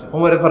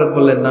 ওমরে ফারুক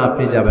বললেন, না,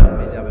 আপনি যাবেন না।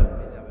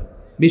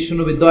 বিশ্ব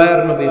নবী,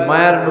 দয়ার নবী,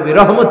 মায়ার নবী,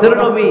 রহমতের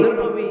নবী,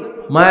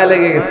 মায়া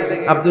লেগে গেছে,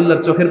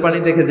 আব্দুল্লাহর চোখের পানি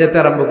দেখে যেতে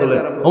আরম্ভ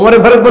করলেন। ওমরে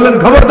ফারুক বললেন,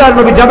 খবরদার,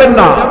 নবী যাবেন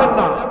না।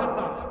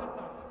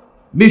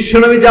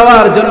 বিশ্বনবী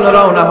যাওয়ার জন্য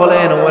রওনা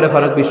হলেন। ওমরে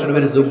ফারুক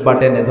বিশ্বনবীর জুব্বা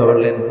টেনে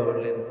ধরলেন।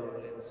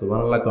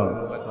 সুবহানাল্লাহ।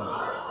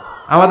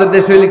 আমাদের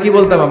দেশে হইলে কি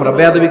বলতাম আমরা?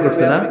 বেয়াদবি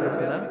করছে না?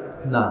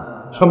 না,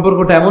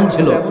 সম্পর্কটা এমন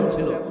ছিল।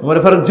 ওমরে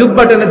ফারুক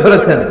জুব্বা টেনে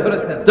ধরেছেন।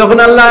 যখন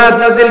আল্লাহ আয়াত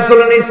নাযিল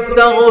করলেন,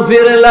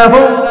 ইস্তাগফির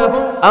লাহুম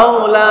আও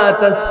লা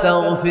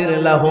তাস্তাগফির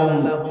লাহুম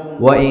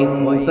ওয়া ইন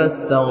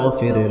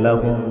তাস্তাগফির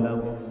লাহুম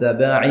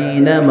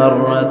 ৭০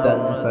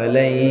 মাররাতান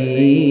ফালাই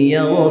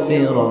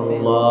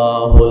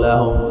ইয়াগফিরাল্লাহু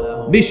লাহুম।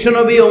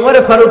 বিশ্বনবী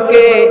ওমরে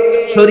ফারুককে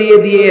সরিয়ে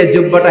দিয়ে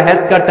জুব্বাটা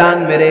হ্যাচকা টান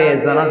মেরে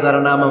জানাজার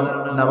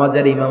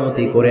নামাজের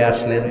ইমামতি করে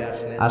আসলেন।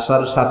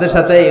 আসার সাথে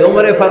সাথে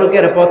ওমরে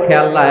ফারুকের পক্ষে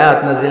আল্লাহ আয়াত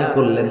নাযিল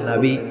করলেন,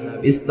 নবী,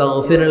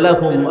 ইস্তাগফির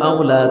লাহুম আও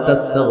লা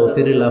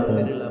তাস্তাগফির লাহুম,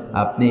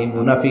 আপনি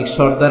মুনাফিক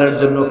সর্দারের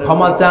জন্য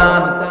ক্ষমা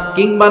চান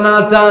কিংবা না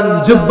চান,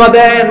 জুব্বা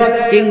দেন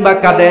কিংবা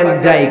কাঁদেন,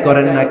 যাই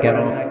করেন না কেন,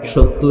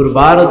 ৭০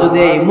 বার যদি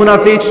এই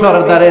মুনাফিক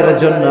সর্দারের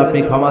জন্য আপনি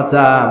ক্ষমা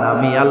চান,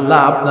 আমি আল্লাহ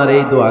আপনার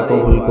এই দোয়া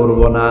কবুল করব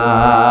না।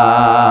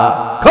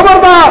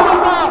 খবরদার,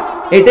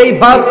 এটাই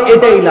ফার্স্ট,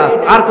 এটাই লাস্ট,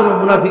 আর কোন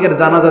মুনাফিকের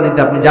জানাজা দিতে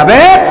আপনি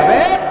যাবেন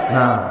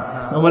না।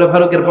 ওমর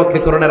ফারুকের পক্ষে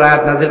কোরআনের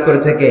আয়াত নাযিল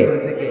করেছে কে?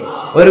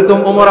 ওইরকম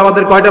ওমর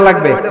আমাদের কয়টা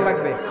লাগবে?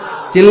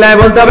 চিল্লায়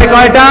বলতে হবে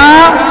কয়টা?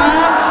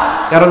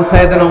 কারণ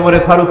সাইয়েদনা ওমরে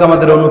ফারুক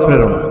আমাদের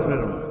অনুপ্রেরণা,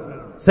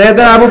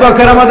 সাইয়েদনা আবু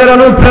বকর আমাদের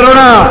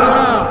অনুপ্রেরণা,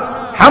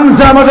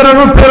 হামজা আমাদের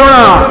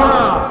অনুপ্রেরণা,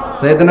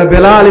 সাইয়েদনা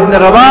বেলাল ইবনে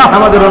রাবাহ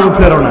আমাদের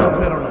অনুপ্রেরণা।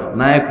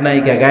 নায়ক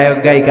নায়িকা, গায়ক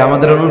গায়িকা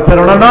আমাদের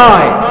অনুপ্রেরণা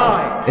নয়।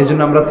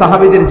 এজন্য আমরা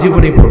সাহাবীদের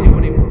জীবনী পড়ি।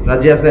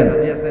 রাজি আছেন?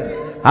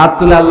 হাত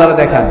তুলে আল্লাহরে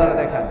দেখান,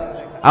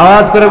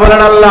 আওয়াজ করে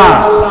বলেন আল্লাহ,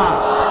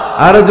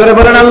 আরো জোরে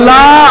বলেন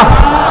আল্লাহ।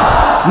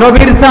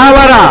 নবীর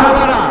সাহাবারা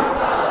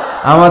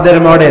আমাদের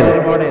মডেল,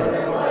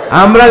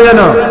 আমরা যেন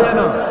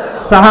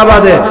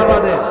সাহাবাদের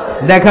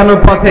দেখানো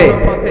পথে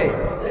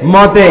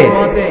মতে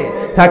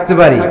থাকতে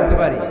পারি,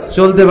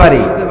 চলতে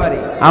পারি,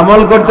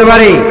 আমল করতে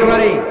পারি,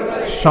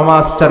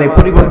 সমাজটারে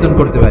পরিবর্তন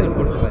করতে পারি।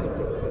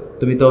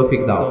 তুমি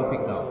তৌফিক দাও,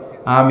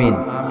 আমিন।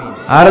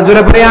 আর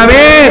জোরে পড়ি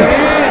আমিন।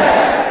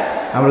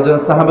 আমরা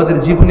যখন সাহাবাদের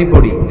জীবনী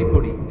পড়ি,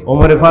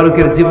 ওমরে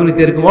ফারুকের জীবনীতে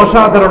এরকম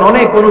অসাধারণ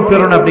অনেক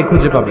অনুপ্রেরণা আপনি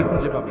খুঁজে পাবেন।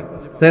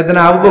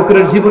 সাইয়েদনা আবু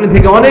বকরের জীবনী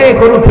থেকে অনেক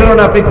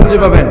অনুপ্রেরণা আপনি খুঁজে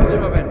পাবেন।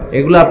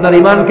 এগুলো আপনার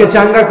ঈমানকে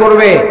চাঙ্গা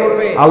করবে,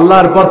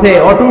 আল্লাহর পথে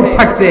অটুট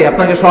থাকতে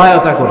আপনাকে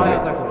সহায়তা করবে।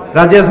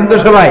 রাজি আছেন তো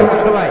সবাই?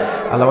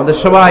 আল্লাহ আমাদের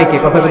সবাইকে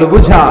কথাগুলো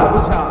বুঝা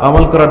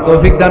আমল করার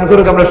তৌফিক দান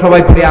করুক। আমরা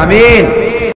সবাই পড়ি আমিন।